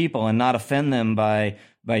lot more people and not offend them by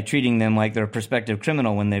treating them like they're a prospective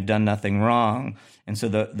criminal when they've done nothing wrong. And so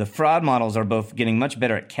the fraud models are both getting much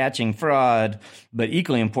better at catching fraud, but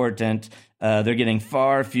equally important, they're getting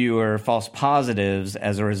far fewer false positives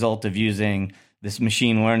as a result of using this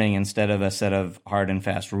machine learning instead of a set of hard and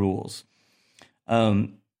fast rules.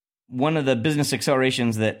 One of the business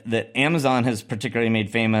accelerations that Amazon has particularly made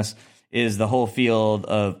famous is the whole field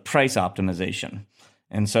of price optimization.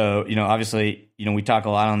 And so, obviously, we talk a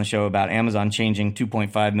lot on the show about Amazon changing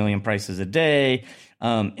 2.5 million prices a day,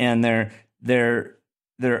 and their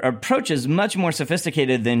approach is much more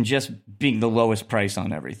sophisticated than just being the lowest price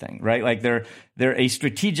on everything, right? Like they're a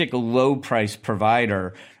strategic low price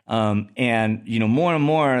provider, and more and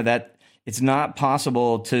more that it's not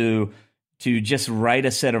possible to just write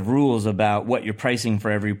a set of rules about what your pricing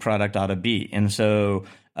for every product ought to be. And so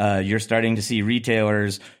you're starting to see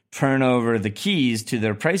retailers turn over the keys to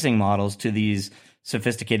their pricing models to these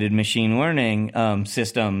sophisticated machine learning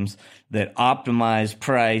systems that optimize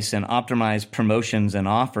price and optimize promotions and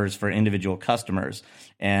offers for individual customers.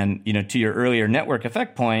 And, to your earlier network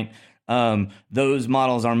effect point, those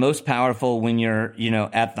models are most powerful when you're,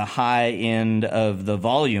 at the high end of the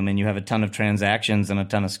volume and you have a ton of transactions and a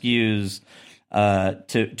ton of SKUs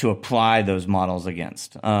to apply those models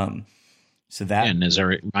against. So that, and as a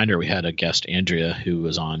reminder, we had a guest, Andrea, who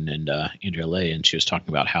was on, and Andrea Lay, and she was talking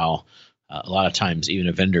about how a lot of times even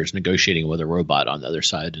a vendor is negotiating with a robot on the other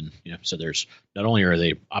side, and so there's not only are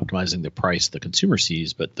they optimizing the price the consumer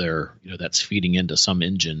sees, but they're that's feeding into some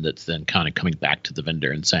engine that's then kind of coming back to the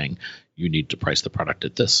vendor and saying you need to price the product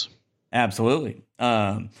at this. Absolutely.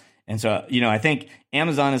 And so, I think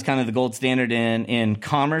Amazon is kind of the gold standard in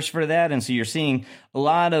commerce for that. And so you're seeing a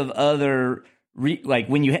lot of other, like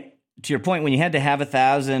when you, to your point, when you had to have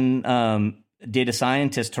 1,000 data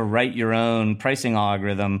scientists to write your own pricing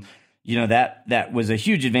algorithm, that was a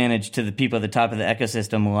huge advantage to the people at the top of the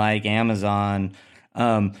ecosystem like Amazon.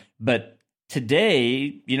 But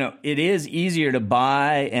today, it is easier to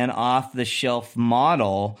buy an off-the-shelf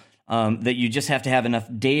model that you just have to have enough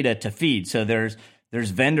data to feed. So there's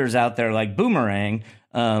vendors out there like Boomerang,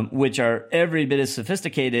 which are every bit as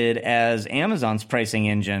sophisticated as Amazon's pricing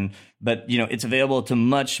engine, but it's available to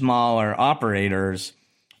much smaller operators.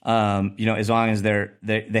 As long as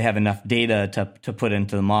they have enough data to put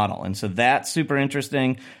into the model, and so that's super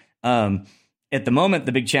interesting. At the moment,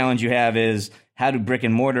 the big challenge you have is how do brick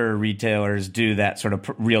and mortar retailers do that sort of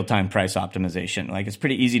real time price optimization? Like it's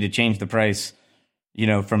pretty easy to change the price,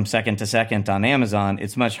 from second to second on Amazon.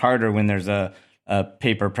 It's much harder when there's a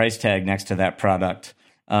paper price tag next to that product,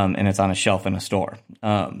 and it's on a shelf in a store.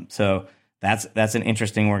 So that's an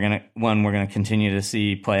interesting we're gonna continue to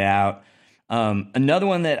see play out. Another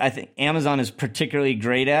one that I think Amazon is particularly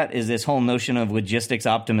great at is this whole notion of logistics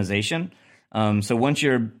optimization. So once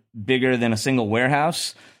you're bigger than a single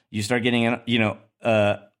warehouse, you start getting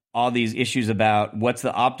all these issues about what's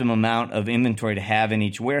the optimum amount of inventory to have in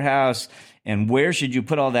each warehouse, and where should you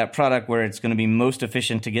put all that product where it's going to be most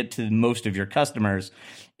efficient to get to most of your customers.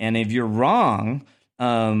 And if you're wrong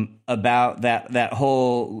about that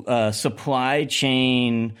whole supply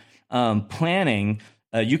chain planning,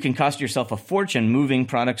 you can cost yourself a fortune moving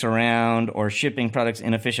products around or shipping products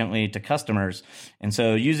inefficiently to customers. And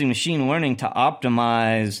so using machine learning to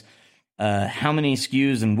optimize how many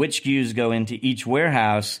SKUs and which SKUs go into each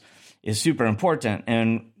warehouse is super important.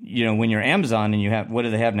 And, when you're Amazon and you have, what do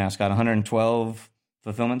they have now, Scott? 112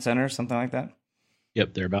 fulfillment centers, something like that?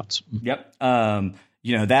 Yep, thereabouts. Yep.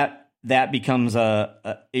 That becomes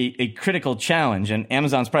a critical challenge. And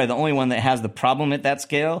Amazon's probably the only one that has the problem at that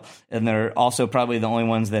scale. And they're also probably the only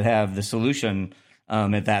ones that have the solution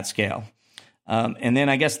at that scale. And then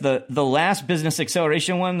I guess the last business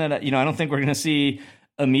acceleration one that, I don't think we're going to see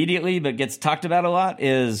immediately, but gets talked about a lot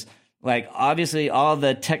is like, obviously all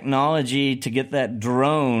the technology to get that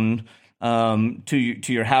drone to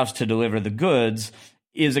your house to deliver the goods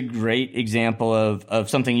is a great example of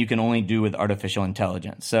something you can only do with artificial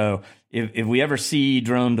intelligence. So if we ever see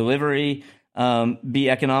drone delivery be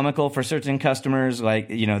economical for certain customers, like,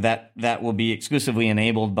 that will be exclusively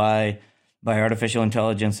enabled by artificial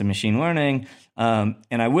intelligence and machine learning. And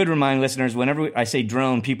I would remind listeners, whenever I say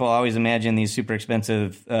drone, people always imagine these super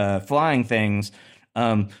expensive flying things.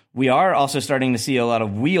 We are also starting to see a lot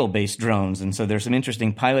of wheel-based drones, and so there's some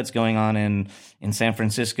interesting pilots going on in San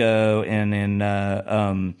Francisco and in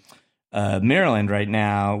Maryland right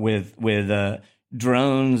now with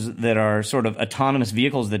drones that are sort of autonomous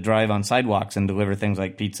vehicles that drive on sidewalks and deliver things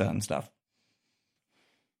like pizza and stuff.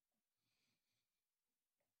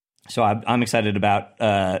 So I'm excited about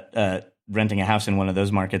renting a house in one of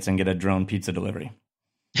those markets and get a drone pizza delivery.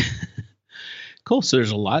 Cool. So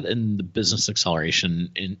there's a lot in the business acceleration.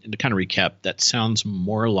 And to kind of recap, that sounds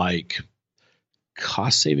more like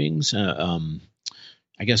cost savings.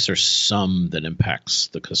 I I guess there's some that impacts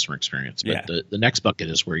the customer experience, but the next bucket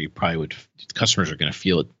is where you probably customers are going to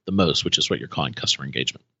feel it the most, which is what you're calling customer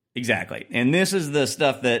engagement. Exactly. And this is the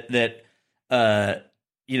stuff that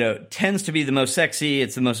tends to be the most sexy.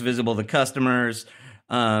 It's the most visible to customers.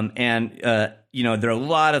 There are a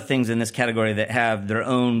lot of things in this category that have their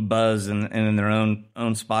own buzz and in their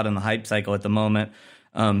own spot in the hype cycle at the moment.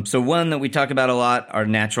 So one that we talk about a lot are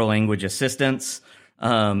natural language assistants.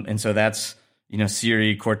 And so that's,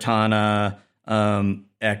 Siri, Cortana,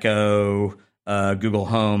 Echo, Google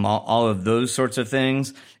Home, all of those sorts of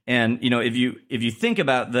things. And, if you think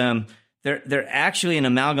about them, they're actually an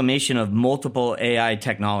amalgamation of multiple AI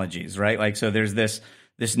technologies, right? Like, so there's this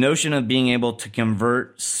notion of being able to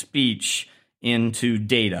convert speech into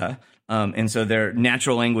data. And so they're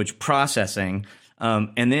natural language processing.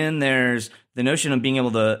 And then there's the notion of being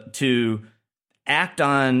able to act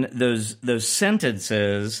on those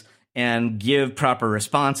sentences and give proper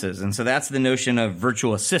responses. And so that's the notion of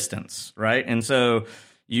virtual assistants, right? And so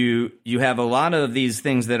you have a lot of these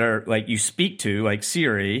things that are like you speak to, like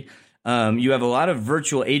Siri. You have a lot of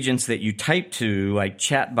virtual agents that you type to, like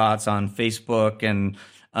chatbots on Facebook and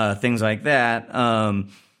things like that.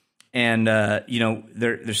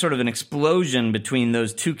 There's sort of an explosion between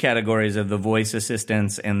those two categories of the voice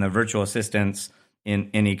assistants and the virtual assistants in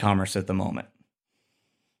e-commerce at the moment.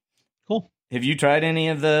 Cool. Have you tried any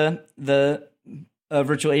of the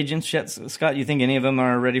virtual agents yet, Scott? You think any of them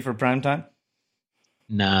are ready for prime time?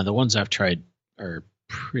 Nah, the ones I've tried are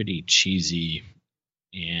pretty cheesy,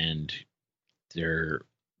 and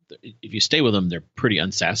if you stay with them, they're pretty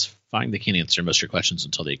unsatisfying. They can't answer most of your questions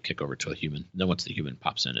until they kick over to a human. Then once the human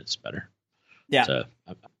pops in, it's better. Yeah. So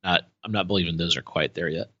I'm not believing those are quite there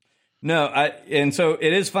yet. No, and so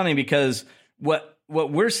it is funny because what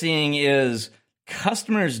we're seeing is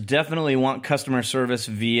customers definitely want customer service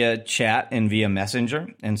via chat and via Messenger.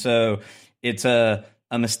 And so it's a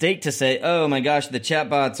mistake to say, oh my gosh, the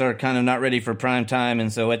chatbots are kind of not ready for prime time,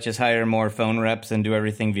 and so let's just hire more phone reps and do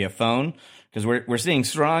everything via phone. Because we're seeing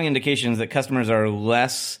strong indications that customers are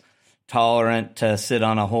less tolerant to sit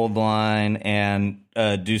on a hold line and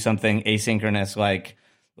do something asynchronous like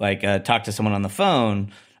talk to someone on the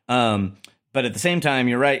phone. But at the same time,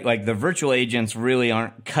 you're right. Like the virtual agents really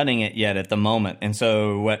aren't cutting it yet at the moment. And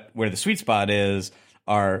so where the sweet spot is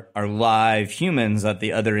are live humans at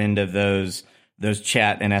the other end of those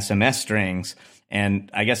chat and SMS strings.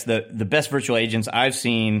 And I guess the best virtual agents I've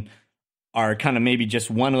seen are kind of maybe just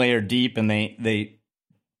one layer deep, and they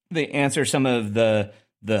answer some of the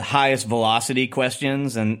highest velocity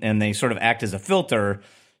questions, and they sort of act as a filter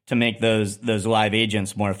to make those live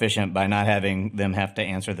agents more efficient by not having them have to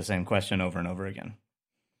answer the same question over and over again.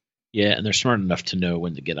 Yeah, and they're smart enough to know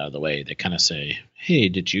when to get out of the way. They kind of say, "Hey,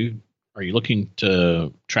 are you looking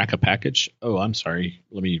to track a package? Oh, I'm sorry.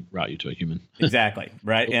 Let me route you to a human." Exactly.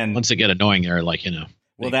 Right. And once they get annoying, they're like,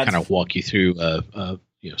 they kind of walk you through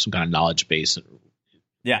some kind of knowledge base.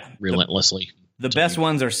 Yeah. Relentlessly. The best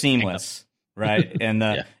ones are seamless. Right. And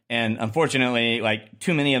and unfortunately, like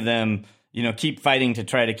too many of them, keep fighting to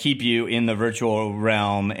try to keep you in the virtual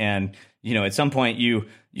realm. And, at some point you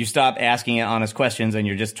stop asking it honest questions and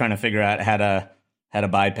you're just trying to figure out how to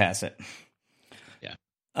bypass it. Yeah.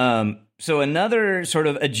 So another sort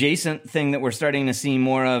of adjacent thing that we're starting to see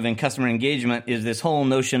more of in customer engagement is this whole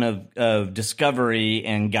notion of discovery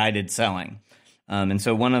and guided selling. And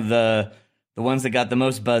so one of the ones that got the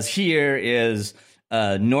most buzz here is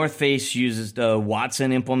North Face uses the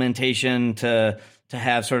Watson implementation to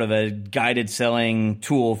have sort of a guided selling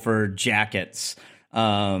tool for jackets.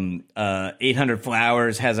 800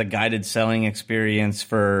 Flowers has a guided selling experience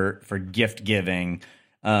for gift giving.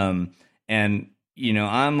 And,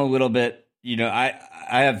 I'm a little bit, I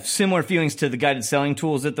have similar feelings to the guided selling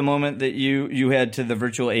tools at the moment that you had to the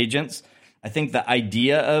virtual agents. I think the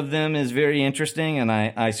idea of them is very interesting, and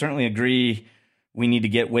I certainly agree we need to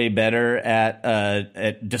get way better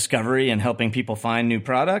at discovery and helping people find new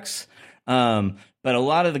products. But a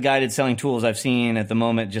lot of the guided selling tools I've seen at the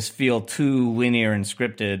moment just feel too linear and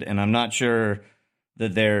scripted, and I'm not sure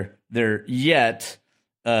that they're yet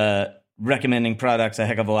recommending products a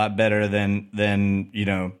heck of a lot better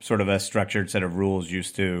than sort of a structured set of rules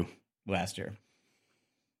used to last year.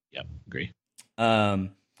 Yep, agree.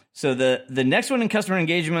 So the next one in customer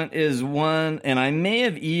engagement is one, and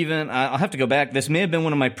I'll have to go back. This may have been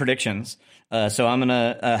one of my predictions. So I'm going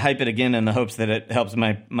to hype it again in the hopes that it helps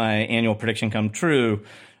my annual prediction come true.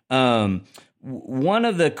 One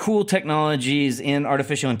of the cool technologies in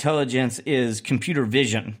artificial intelligence is computer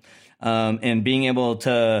vision, and being able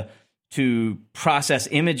to process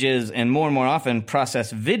images and more often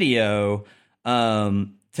process video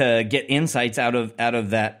to get insights out of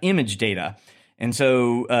that image data. And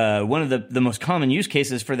so one of the most common use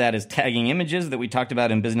cases for that is tagging images that we talked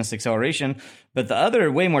about in business acceleration. But the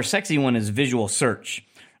other way more sexy one is visual search.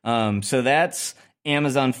 So that's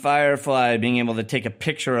Amazon Firefly being able to take a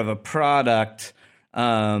picture of a product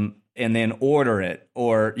and then order it.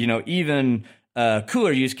 Or, even a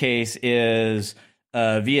cooler use case is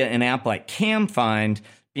via an app like CamFind,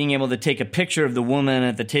 being able to take a picture of the woman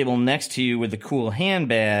at the table next to you with the cool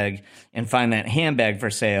handbag and find that handbag for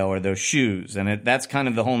sale or those shoes. And that's kind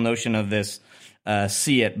of the whole notion of this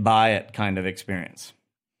see it, buy it kind of experience.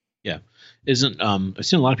 Yeah. I've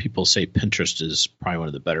seen a lot of people say Pinterest is probably one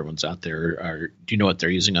of the better ones out there. Do you know what they're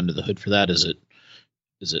using under the hood for that? Is it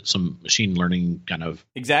some machine learning kind of?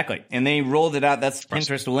 Exactly. And they rolled it out. That's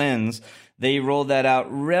Pinterest Lens. They rolled that out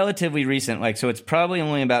relatively recent. So it's probably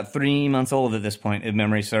only about 3 months old at this point, if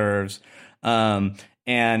memory serves. And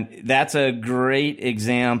that's a great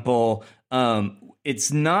example.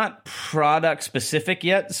 It's not product specific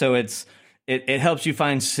yet. So it helps you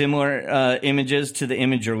find similar images to the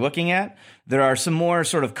image you're looking at. There are some more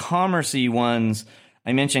sort of commerce-y ones.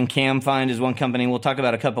 I mentioned CamFind is one company. We'll talk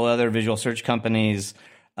about a couple other visual search companies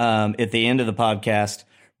at the end of the podcast.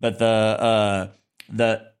 But the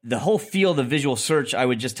whole field of visual search, I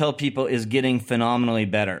would just tell people, is getting phenomenally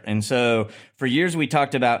better. And so for years, we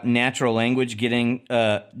talked about natural language getting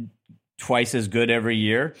twice as good every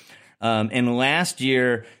year. And last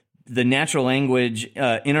year, the natural language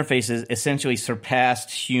interfaces essentially surpassed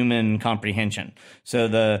human comprehension. So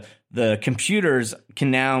the computers can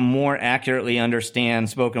now more accurately understand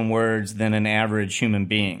spoken words than an average human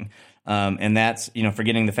being. And that's,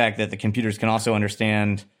 forgetting the fact that the computers can also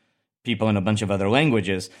understand people in a bunch of other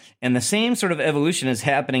languages. And the same sort of evolution is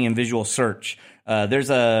happening in visual search. There's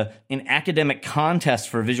an academic contest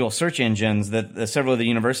for visual search engines that several of the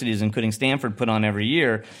universities, including Stanford, put on every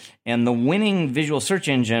year. And the winning visual search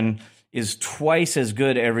engine is twice as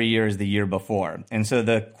good every year as the year before. And so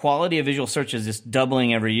the quality of visual search is just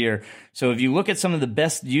doubling every year. So if you look at some of the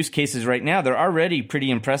best use cases right now, they're already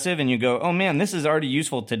pretty impressive, and you go, oh man, this is already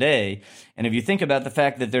useful today. And if you think about the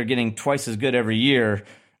fact that they're getting twice as good every year,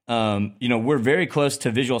 we're very close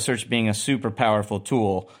to visual search being a super powerful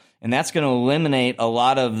tool. And that's going to eliminate a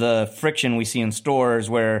lot of the friction we see in stores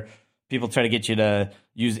where people try to get you to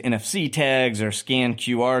use NFC tags or scan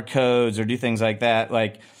QR codes or do things like that.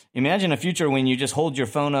 Like, imagine a future when you just hold your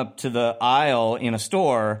phone up to the aisle in a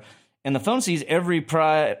store and the phone sees every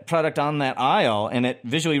product on that aisle and it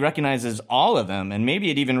visually recognizes all of them. And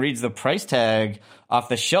maybe it even reads the price tag off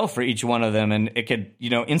the shelf for each one of them. And it could,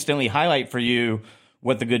 instantly highlight for you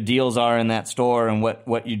what the good deals are in that store and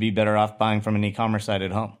what you'd be better off buying from an e-commerce site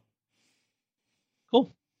at home.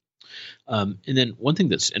 Cool. And then one thing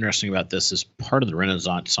that's interesting about this is part of the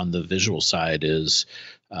renaissance on the visual side is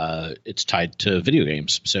it's tied to video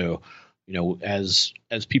games. So, as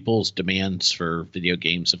people's demands for video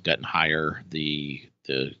games have gotten higher, the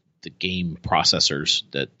game processors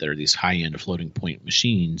that are these high-end floating point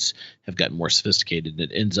machines have gotten more sophisticated. And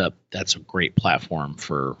it ends up that's a great platform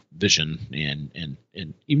for vision and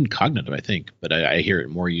even cognitive, I think. But I hear it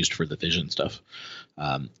more used for the vision stuff.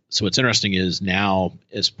 So what's interesting is now,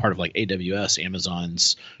 as part of like AWS,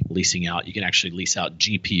 Amazon's leasing out. You can actually lease out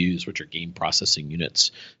GPUs, which are game processing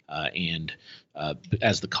units, and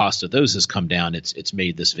as the cost of those has come down, it's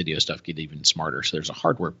made this video stuff get even smarter. So there's a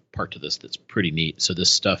hardware part to this that's pretty neat. So this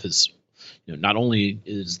stuff is, not only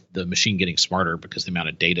is the machine getting smarter because the amount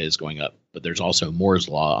of data is going up, but there's also Moore's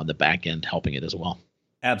law on the back end helping it as well.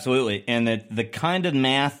 Absolutely. And the kind of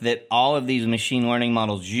math that all of these machine learning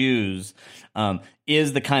models use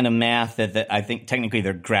is the kind of math that I think technically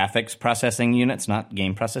they're graphics processing units, not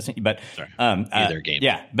game processing. But they're game.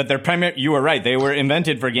 Yeah, but they're primary. You were right; they were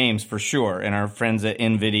invented for games for sure. And our friends at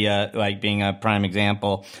NVIDIA, being a prime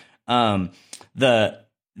example, the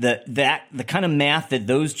kind of math that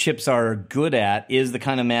those chips are good at is the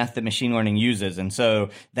kind of math that machine learning uses. And so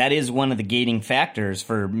that is one of the gating factors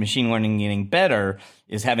for machine learning getting better,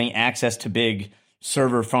 is having access to big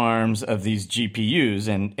server farms of these GPUs.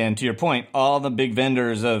 And to your point, all the big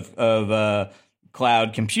vendors of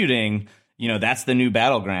cloud computing, that's the new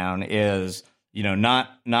battleground is,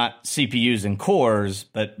 not CPUs and cores,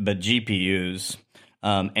 but GPUs.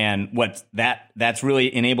 And that's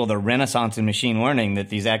really enabled a renaissance in machine learning, that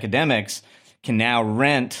these academics can now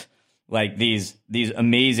rent these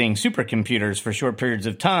amazing supercomputers for short periods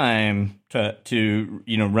of time to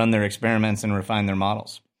run their experiments and refine their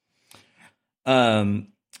models.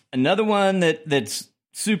 Another one that's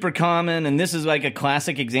super common, and this is like a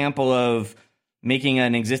classic example of making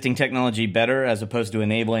an existing technology better as opposed to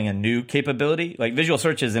enabling a new capability. Like visual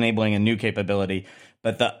search is enabling a new capability,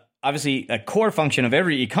 but obviously a core function of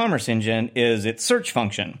every e-commerce engine is its search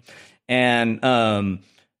function. And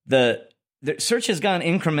the search has gone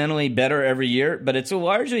incrementally better every year, but it's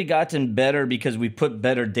largely gotten better because we put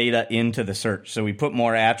better data into the search. So we put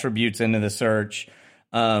more attributes into the search.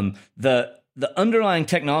 The underlying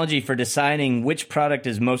technology for deciding which product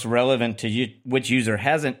is most relevant to which user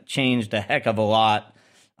hasn't changed a heck of a lot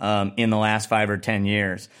in the last 5 or 10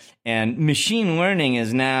 years. And machine learning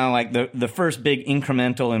is now like the first big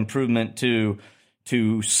incremental improvement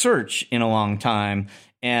to search in a long time.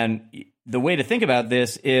 And the way to think about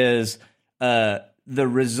this is the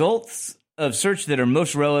results of search that are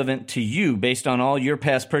most relevant to you based on all your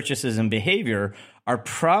past purchases and behavior are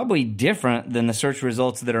probably different than the search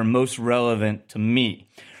results that are most relevant to me.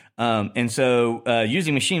 And so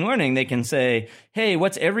using machine learning, they can say, hey,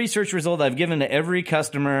 what's every search result I've given to every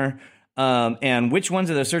customer, and which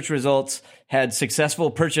ones of the search results had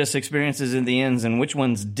successful purchase experiences in the ends and which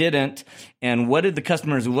ones didn't, and what did the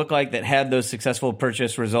customers look like that had those successful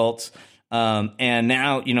purchase results. And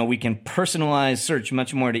now, we can personalize search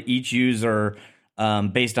much more to each user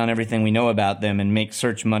based on everything we know about them and make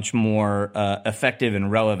search much more effective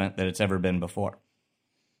and relevant than it's ever been before.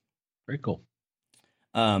 Very cool.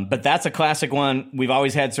 But that's a classic one. We've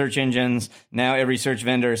always had search engines. Now every search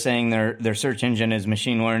vendor is saying their search engine is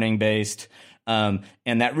machine learning based. And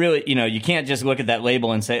that really, you can't just look at that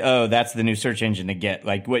label and say, oh, that's the new search engine to get.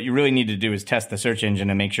 Like what you really need to do is test the search engine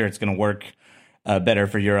and make sure it's going to work better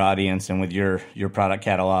for your audience and with your product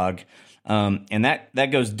catalog. And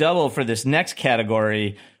that goes double for this next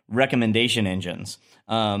category, recommendation engines.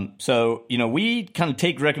 So, we kind of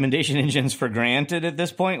take recommendation engines for granted at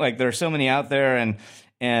this point. Like there are so many out there and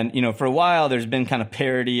for a while there's been kind of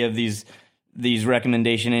parody of these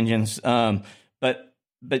recommendation engines. But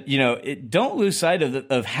don't lose sight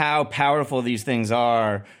of how powerful these things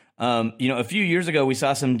are. A few years ago, we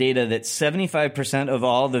saw some data that 75% of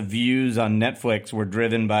all the views on Netflix were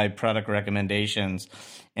driven by product recommendations.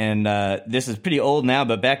 And this is pretty old now,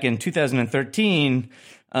 but back in 2013,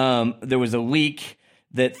 there was a leak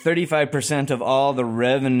that 35% of all the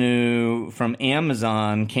revenue from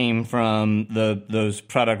Amazon came from those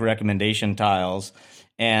product recommendation tiles.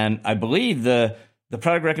 And I believe the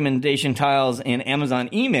product recommendation tiles in Amazon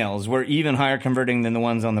emails were even higher converting than the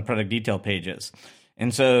ones on the product detail pages.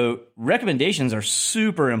 And so recommendations are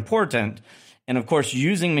super important. And of course,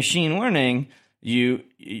 using machine learning,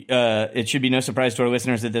 it should be no surprise to our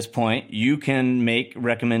listeners at this point, you can make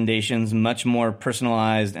recommendations much more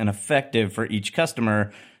personalized and effective for each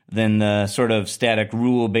customer than the sort of static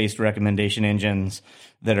rule-based recommendation engines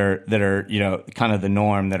that are kind of the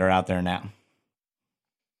norm that are out there now.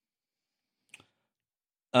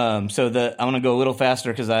 I want to go a little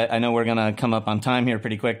faster because I know we're going to come up on time here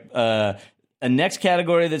pretty quick. A next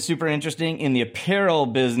category that's super interesting in the apparel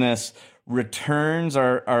business, returns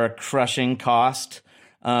are a crushing cost.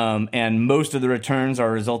 And most of the returns are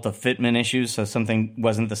a result of fitment issues. So something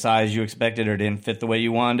wasn't the size you expected or didn't fit the way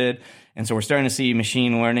you wanted. And so we're starting to see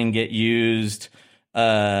machine learning get used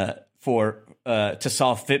to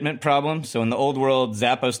solve fitment problems. So in the old world,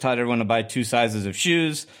 Zappos taught everyone to buy 2 sizes of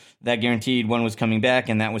shoes. That guaranteed one was coming back,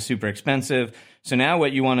 and that was super expensive. So now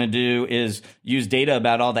what you want to do is use data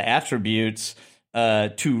about all the attributes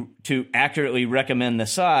to accurately recommend the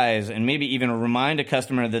size, and maybe even remind a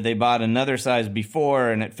customer that they bought another size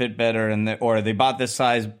before and it fit better, or they bought this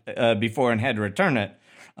size before and had to return it,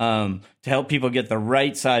 to help people get the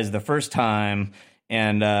right size the first time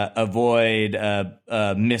and avoid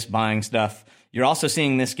misbuying stuff. You're also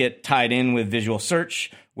seeing this get tied in with visual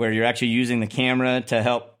search, where you're actually using the camera to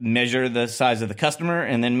help measure the size of the customer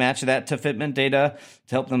and then match that to fitment data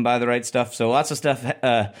to help them buy the right stuff. So lots of stuff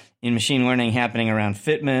in machine learning happening around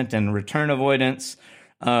fitment and return avoidance.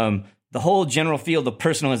 The whole general field of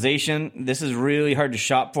personalization, this is really hard to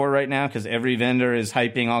shop for right now because every vendor is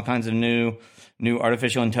hyping all kinds of new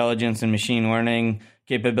artificial intelligence and machine learning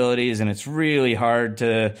capabilities, and it's really hard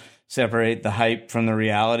to separate the hype from the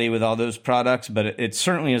reality with all those products. But it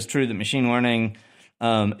certainly is true that machine learning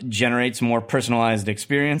generates more personalized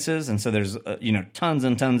experiences. And so there's, tons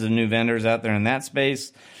and tons of new vendors out there in that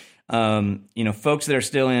space. Folks that are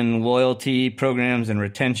still in loyalty programs and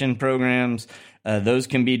retention programs, those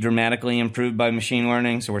can be dramatically improved by machine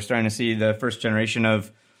learning. So we're starting to see the first generation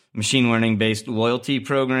of machine learning based loyalty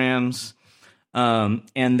programs.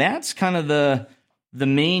 And that's kind of the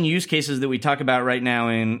main use cases that we talk about right now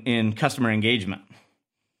in customer engagement.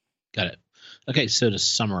 Got it. Okay. So to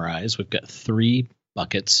summarize, we've got 3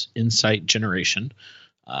 buckets: insight generation,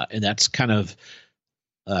 and that's kind of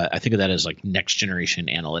I think of that as like next generation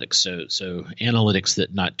analytics. So analytics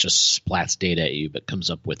that not just splats data at you, but comes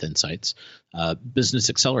up with insights. Business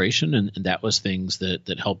acceleration, and that was things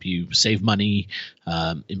that help you save money,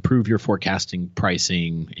 improve your forecasting,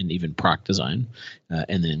 pricing, and even product design.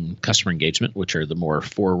 And then customer engagement, which are the more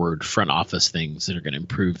forward front office things that are going to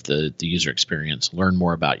improve the user experience, learn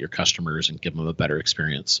more about your customers, and give them a better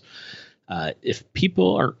experience. If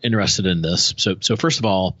people are interested in this, so first of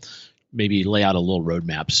all, maybe lay out a little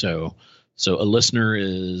roadmap. So a listener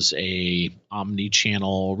is a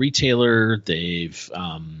omni-channel retailer. They've,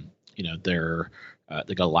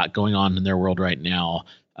 they got a lot going on in their world right now.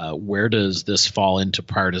 Where does this fall into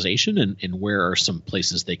prioritization, and where are some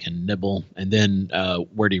places they can nibble? And then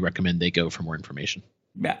where do you recommend they go for more information?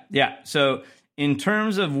 Yeah. So in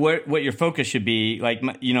terms of what your focus should be, like,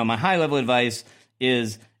 my high level advice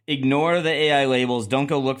is ignore the AI labels. Don't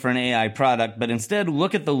go look for an AI product, but instead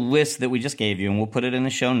look at the list that we just gave you, and we'll put it in the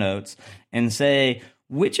show notes, and say,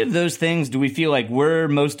 which of those things do we feel like we're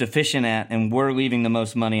most efficient at and we're leaving the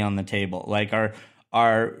most money on the table? Like,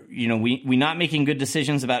 we not making good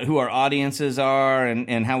decisions about who our audiences are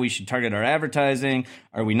and how we should target our advertising?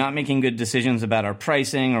 Are we not making good decisions about our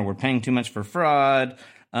pricing, or we're paying too much for fraud?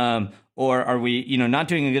 Or are we, not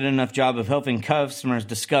doing a good enough job of helping customers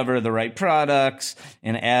discover the right products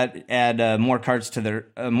and add more carts to their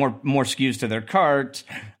more SKUs to their cart,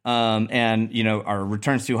 and our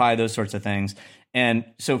returns too high, those sorts of things. And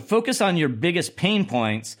so focus on your biggest pain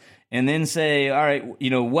points, and then say, all right,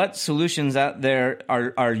 what solutions out there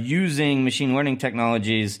are using machine learning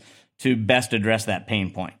technologies to best address that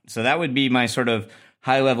pain point. So that would be my sort of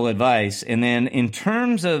high level advice. And then in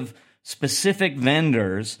terms of specific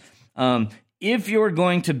vendors, if you're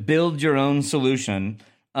going to build your own solution,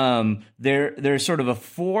 there's sort of a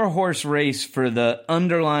 4-horse race for the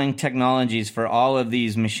underlying technologies for all of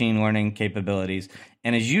these machine learning capabilities.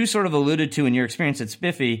 And as you sort of alluded to in your experience at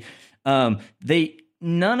Spiffy,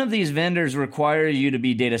 none of these vendors require you to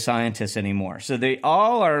be data scientists anymore. So they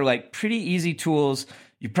all are like pretty easy tools.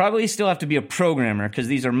 You probably still have to be a programmer because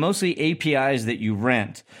these are mostly APIs that you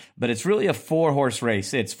rent, but it's really a 4-horse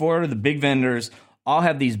race. It's for the big vendors. All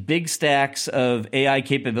have these big stacks of AI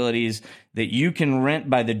capabilities that you can rent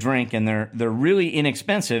by the drink, and they're really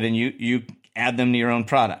inexpensive, and you add them to your own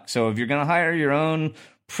product. So if you're going to hire your own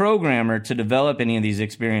programmer to develop any of these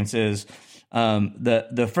experiences,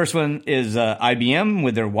 the first one is IBM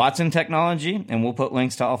with their Watson technology, and we'll put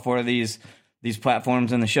links to all 4 of these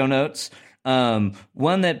platforms in the show notes.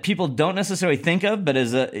 One that people don't necessarily think of, but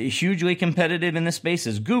is hugely competitive in this space,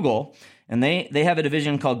 is Google. And they have a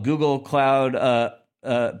division called Google Cloud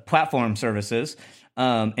Platform Services.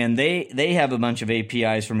 And they have a bunch of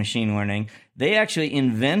APIs for machine learning. They actually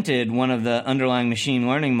invented one of the underlying machine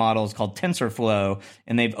learning models called TensorFlow,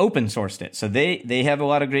 and they've open sourced it. So they have a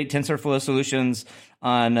lot of great TensorFlow solutions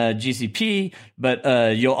on GCP,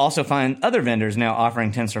 but you'll also find other vendors now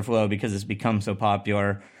offering TensorFlow because it's become so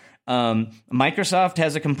popular. Microsoft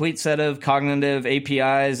has a complete set of cognitive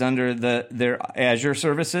APIs under their Azure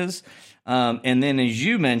services. And then, as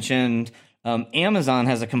you mentioned, Amazon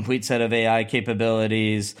has a complete set of AI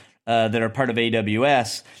capabilities that are part of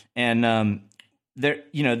AWS, and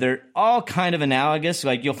they're all kind of analogous.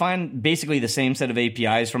 Like, you'll find basically the same set of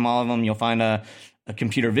APIs from all of them. You'll find a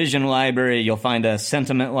computer vision library, you'll find a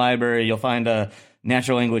sentiment library, you'll find a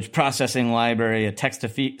natural language processing library, a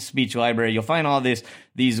text-to-speech library. You'll find all these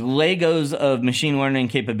Legos of machine learning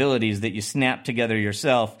capabilities that you snap together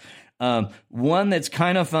yourself. One that's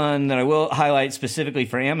kind of fun that I will highlight specifically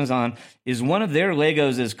for Amazon is one of their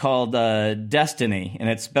Legos is called Destiny, and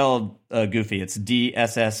it's spelled goofy. It's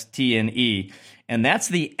DSSTNE. And that's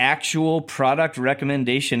the actual product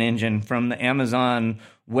recommendation engine from the Amazon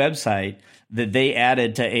website that they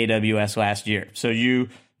added to AWS last year. So you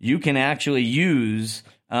can actually use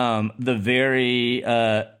the very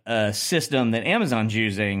system that Amazon's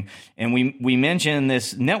using. And we mentioned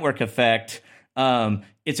this network effect.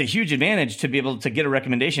 It's a huge advantage to be able to get a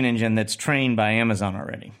recommendation engine that's trained by Amazon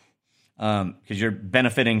already, because you're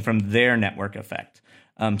benefiting from their network effect.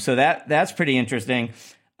 So that's pretty interesting.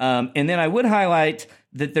 And then I would highlight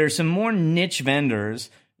that there's some more niche vendors.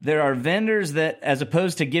 There are vendors that, as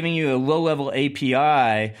opposed to giving you a low-level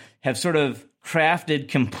API, have sort of crafted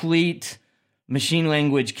complete machine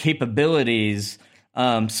language capabilities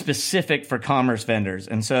specific for commerce vendors.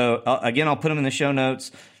 And so, again, I'll put them in the show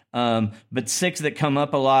notes. But 6 that come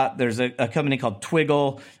up a lot, there's a company called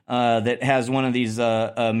Twiggle that has one of these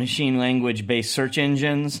machine language-based search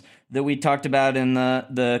engines that we talked about in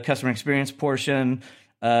the customer experience portion.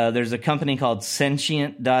 There's a company called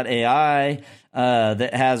Sentient.ai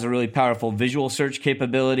that has a really powerful visual search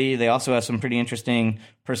capability. They also have some pretty interesting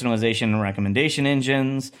personalization and recommendation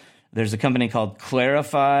engines. There's a company called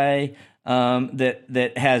Clarify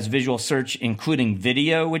that has visual search, including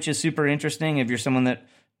video, which is super interesting if you're someone that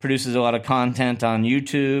produces a lot of content on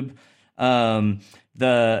YouTube.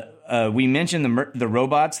 We mentioned the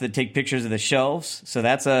robots that take pictures of the shelves. So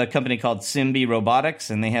that's a company called Simbi Robotics,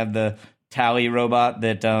 and they have the Tally robot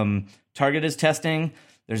that Target is testing.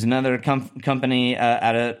 There's another company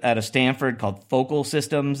out of Stanford called Focal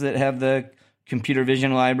Systems that have the computer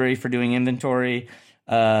vision library for doing inventory.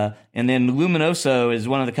 And then Luminoso is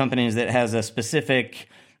one of the companies that has a specific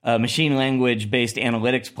machine language-based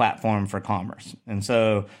analytics platform for commerce. And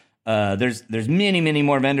so there's many, many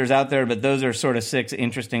more vendors out there, but those are sort of 6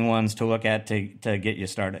 interesting ones to look at to get you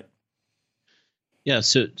started. Yeah,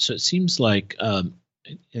 so it seems like I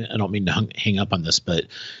don't mean to hang up on this, but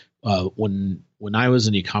when I was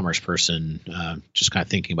an e-commerce person, just kind of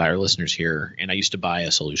thinking about our listeners here, and I used to buy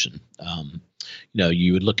a solution.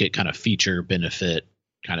 You would look at kind of feature, benefit,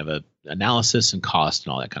 kind of a analysis and cost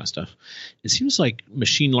and all that kind of stuff. It seems like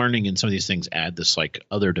machine learning and some of these things add this like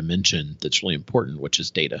other dimension that's really important, which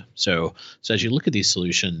is data. So as you look at these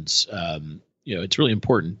solutions, it's really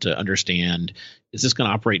important to understand, is this going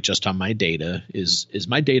to operate just on my data? Is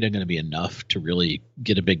my data going to be enough to really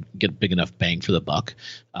get a big enough bang for the buck?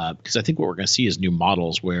 Because I think what we're going to see is new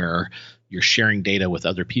models where you're sharing data with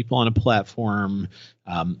other people on a platform.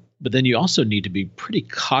 But then you also need to be pretty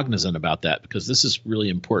cognizant about that, because this is really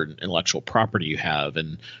important intellectual property you have.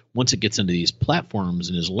 And once it gets into these platforms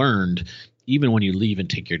and is learned, even when you leave and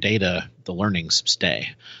take your data, the learnings stay.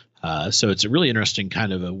 So it's a really interesting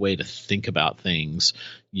kind of a way to think about things.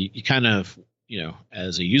 You kind of,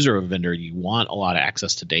 as a user of a vendor, you want a lot of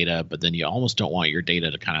access to data, but then you almost don't want your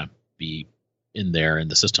data to kind of be in there in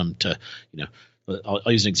the system to,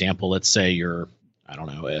 I'll use an example. Let's say you're, I don't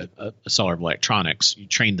know, a seller of electronics. You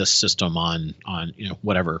train this system on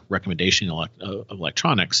whatever recommendation of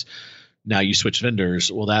electronics. Now you switch vendors.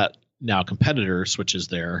 Well, that now a competitor switches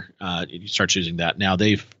there. You start using that. Now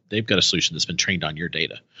they've got a solution that's been trained on your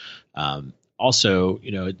data. Also,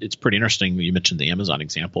 it's pretty interesting. You mentioned the Amazon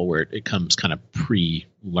example where it comes kind of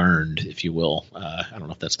pre-learned, if you will. I don't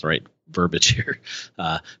know if that's the right verbiage here.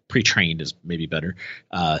 Pre-trained is maybe better.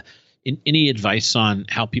 Any advice on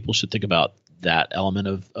how people should think about that element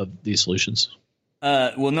of these solutions?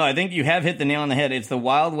 Well, no, I think you have hit the nail on the head. It's the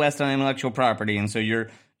Wild West on intellectual property. And so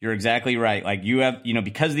you're exactly right. Like you have,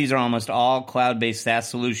 because these are almost all cloud-based SaaS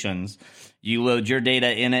solutions, you load your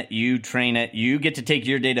data in it, you train it, you get to take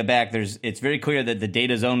your data back. It's very clear that the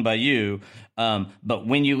data is owned by you. But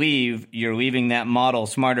when you leave, you're leaving that model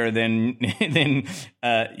smarter than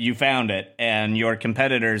you found it, and your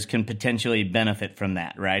competitors can potentially benefit from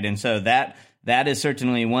that, right? And so that is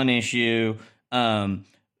certainly one issue.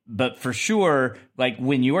 But for sure, like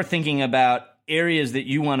when you're thinking about areas that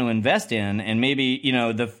you want to invest in, and maybe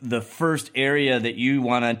the first area that you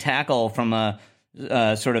want to tackle from a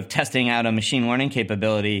sort of testing out a machine learning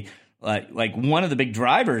capability, like one of the big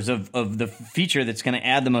drivers of the feature that's going to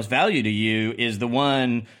add the most value to you is the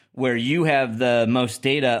one where you have the most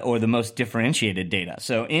data or the most differentiated data.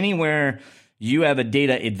 So anywhere you have a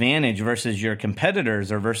data advantage versus your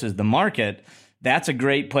competitors or versus the market, that's a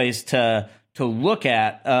great place to look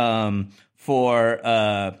at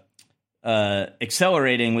for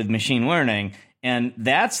accelerating with machine learning. And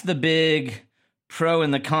that's the big pro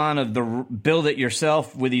and the con of the build it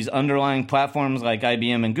yourself with these underlying platforms like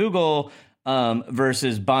IBM and Google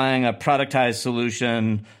versus buying a productized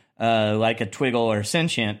solution like a Twiggle or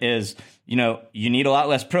Sentient is, you need a lot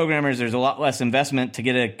less programmers. There's a lot less investment to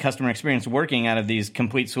get a customer experience working out of these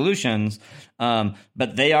complete solutions.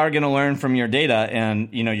 But they are going to learn from your data,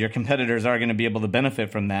 and, your competitors are going to be able to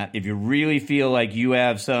benefit from that. If you really feel like you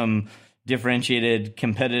have some differentiated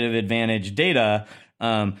competitive advantage data,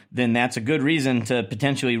 then that's a good reason to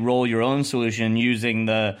potentially roll your own solution using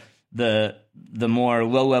the more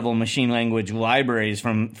low-level machine language libraries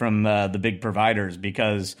from the big providers,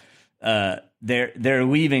 because they're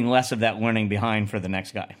leaving less of that learning behind for the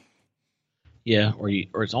next guy. Yeah, or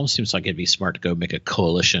it almost seems like it'd be smart to go make a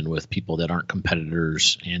coalition with people that aren't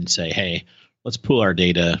competitors and say, hey, let's pool our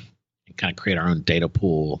data and kind of create our own data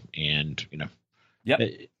pool. And Yep.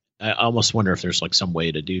 I almost wonder if there's like some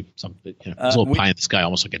way to do something. There's a little pie in the sky,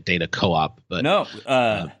 almost like a data co-op. But no,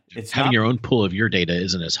 it's having your own pool of your data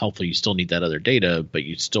isn't as helpful. You still need that other data, but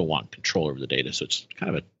you still want control over the data. So it's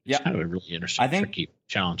kind of a really interesting, tricky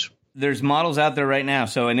challenge. There's models out there right now.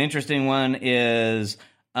 So an interesting one is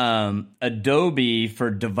Adobe for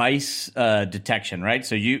device detection, right?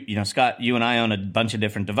 So you know, Scott, you and I own a bunch of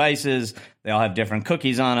different devices. They all have different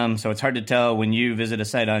cookies on them, so it's hard to tell when you visit a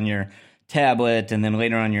site on your tablet and then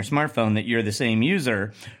later on your smartphone that you're the same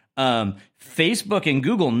user. Facebook and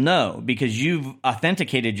Google know because you've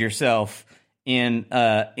authenticated yourself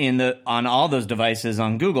on all those devices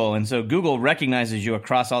on Google, and so Google recognizes you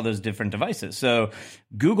across all those different devices. So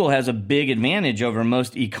Google has a big advantage over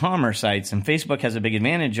most e-commerce sites, and Facebook has a big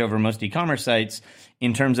advantage over most e-commerce sites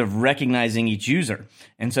in terms of recognizing each user.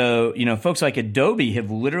 And so, you know, folks like Adobe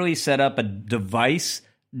have literally set up a device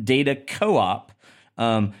data co-op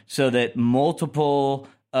so that multiple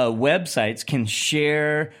websites can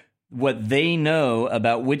share what they know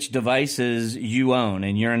about which devices you own,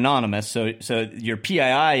 and you're anonymous, so your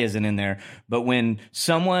PII isn't in there. But when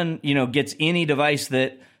someone, you know, gets any device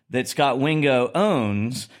that Scott Wingo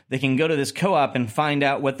owns, they can go to this co-op and find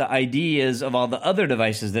out what the ID is of all the other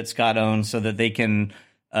devices that Scott owns, so that they can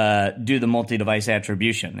do the multi-device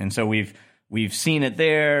attribution. And so we've seen it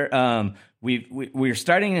there. We're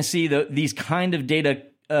starting to see these kind of data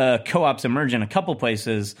co-ops emerge in a couple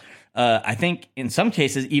places. I think in some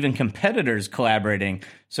cases, even competitors collaborating.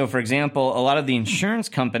 So, for example, a lot of the insurance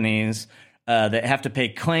companies that have to pay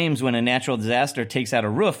claims when a natural disaster takes out a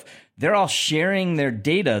roof, they're all sharing their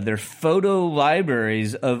data, their photo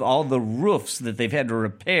libraries of all the roofs that they've had to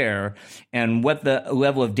repair and what the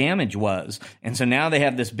level of damage was. And so now they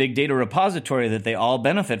have this big data repository that they all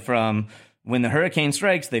benefit from. When the hurricane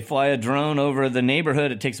strikes, they fly a drone over the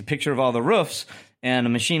neighborhood. It takes a picture of all the roofs. And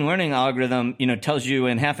a machine learning algorithm, you know, tells you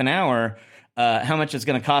in half an hour how much it's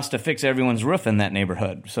going to cost to fix everyone's roof in that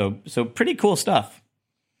neighborhood. So pretty cool stuff.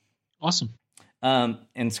 Awesome.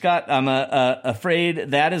 And Scott, I'm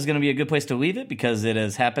afraid that is going to be a good place to leave it because it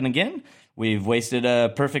has happened again. We've wasted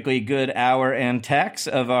a perfectly good hour and tax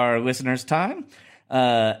of our listeners' time.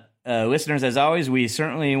 Listeners, as always, we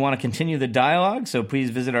certainly want to continue the dialogue, so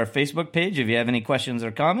please visit our Facebook page if you have any questions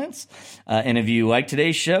or comments. And if you like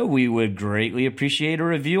today's show, we would greatly appreciate a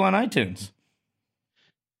review on iTunes.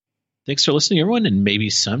 Thanks for listening, everyone, and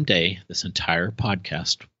maybe someday this entire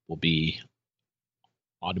podcast will be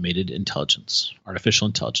automated intelligence, artificial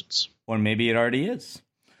intelligence. Or maybe it already is.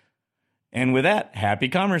 And with that, happy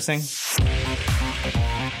commercing.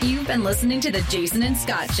 You've been listening to The Jason and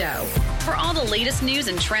Scott Show. For all the latest news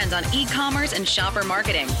and trends on e-commerce and shopper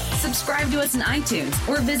marketing, subscribe to us on iTunes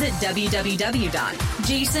or visit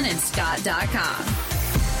www.jasonandscott.com.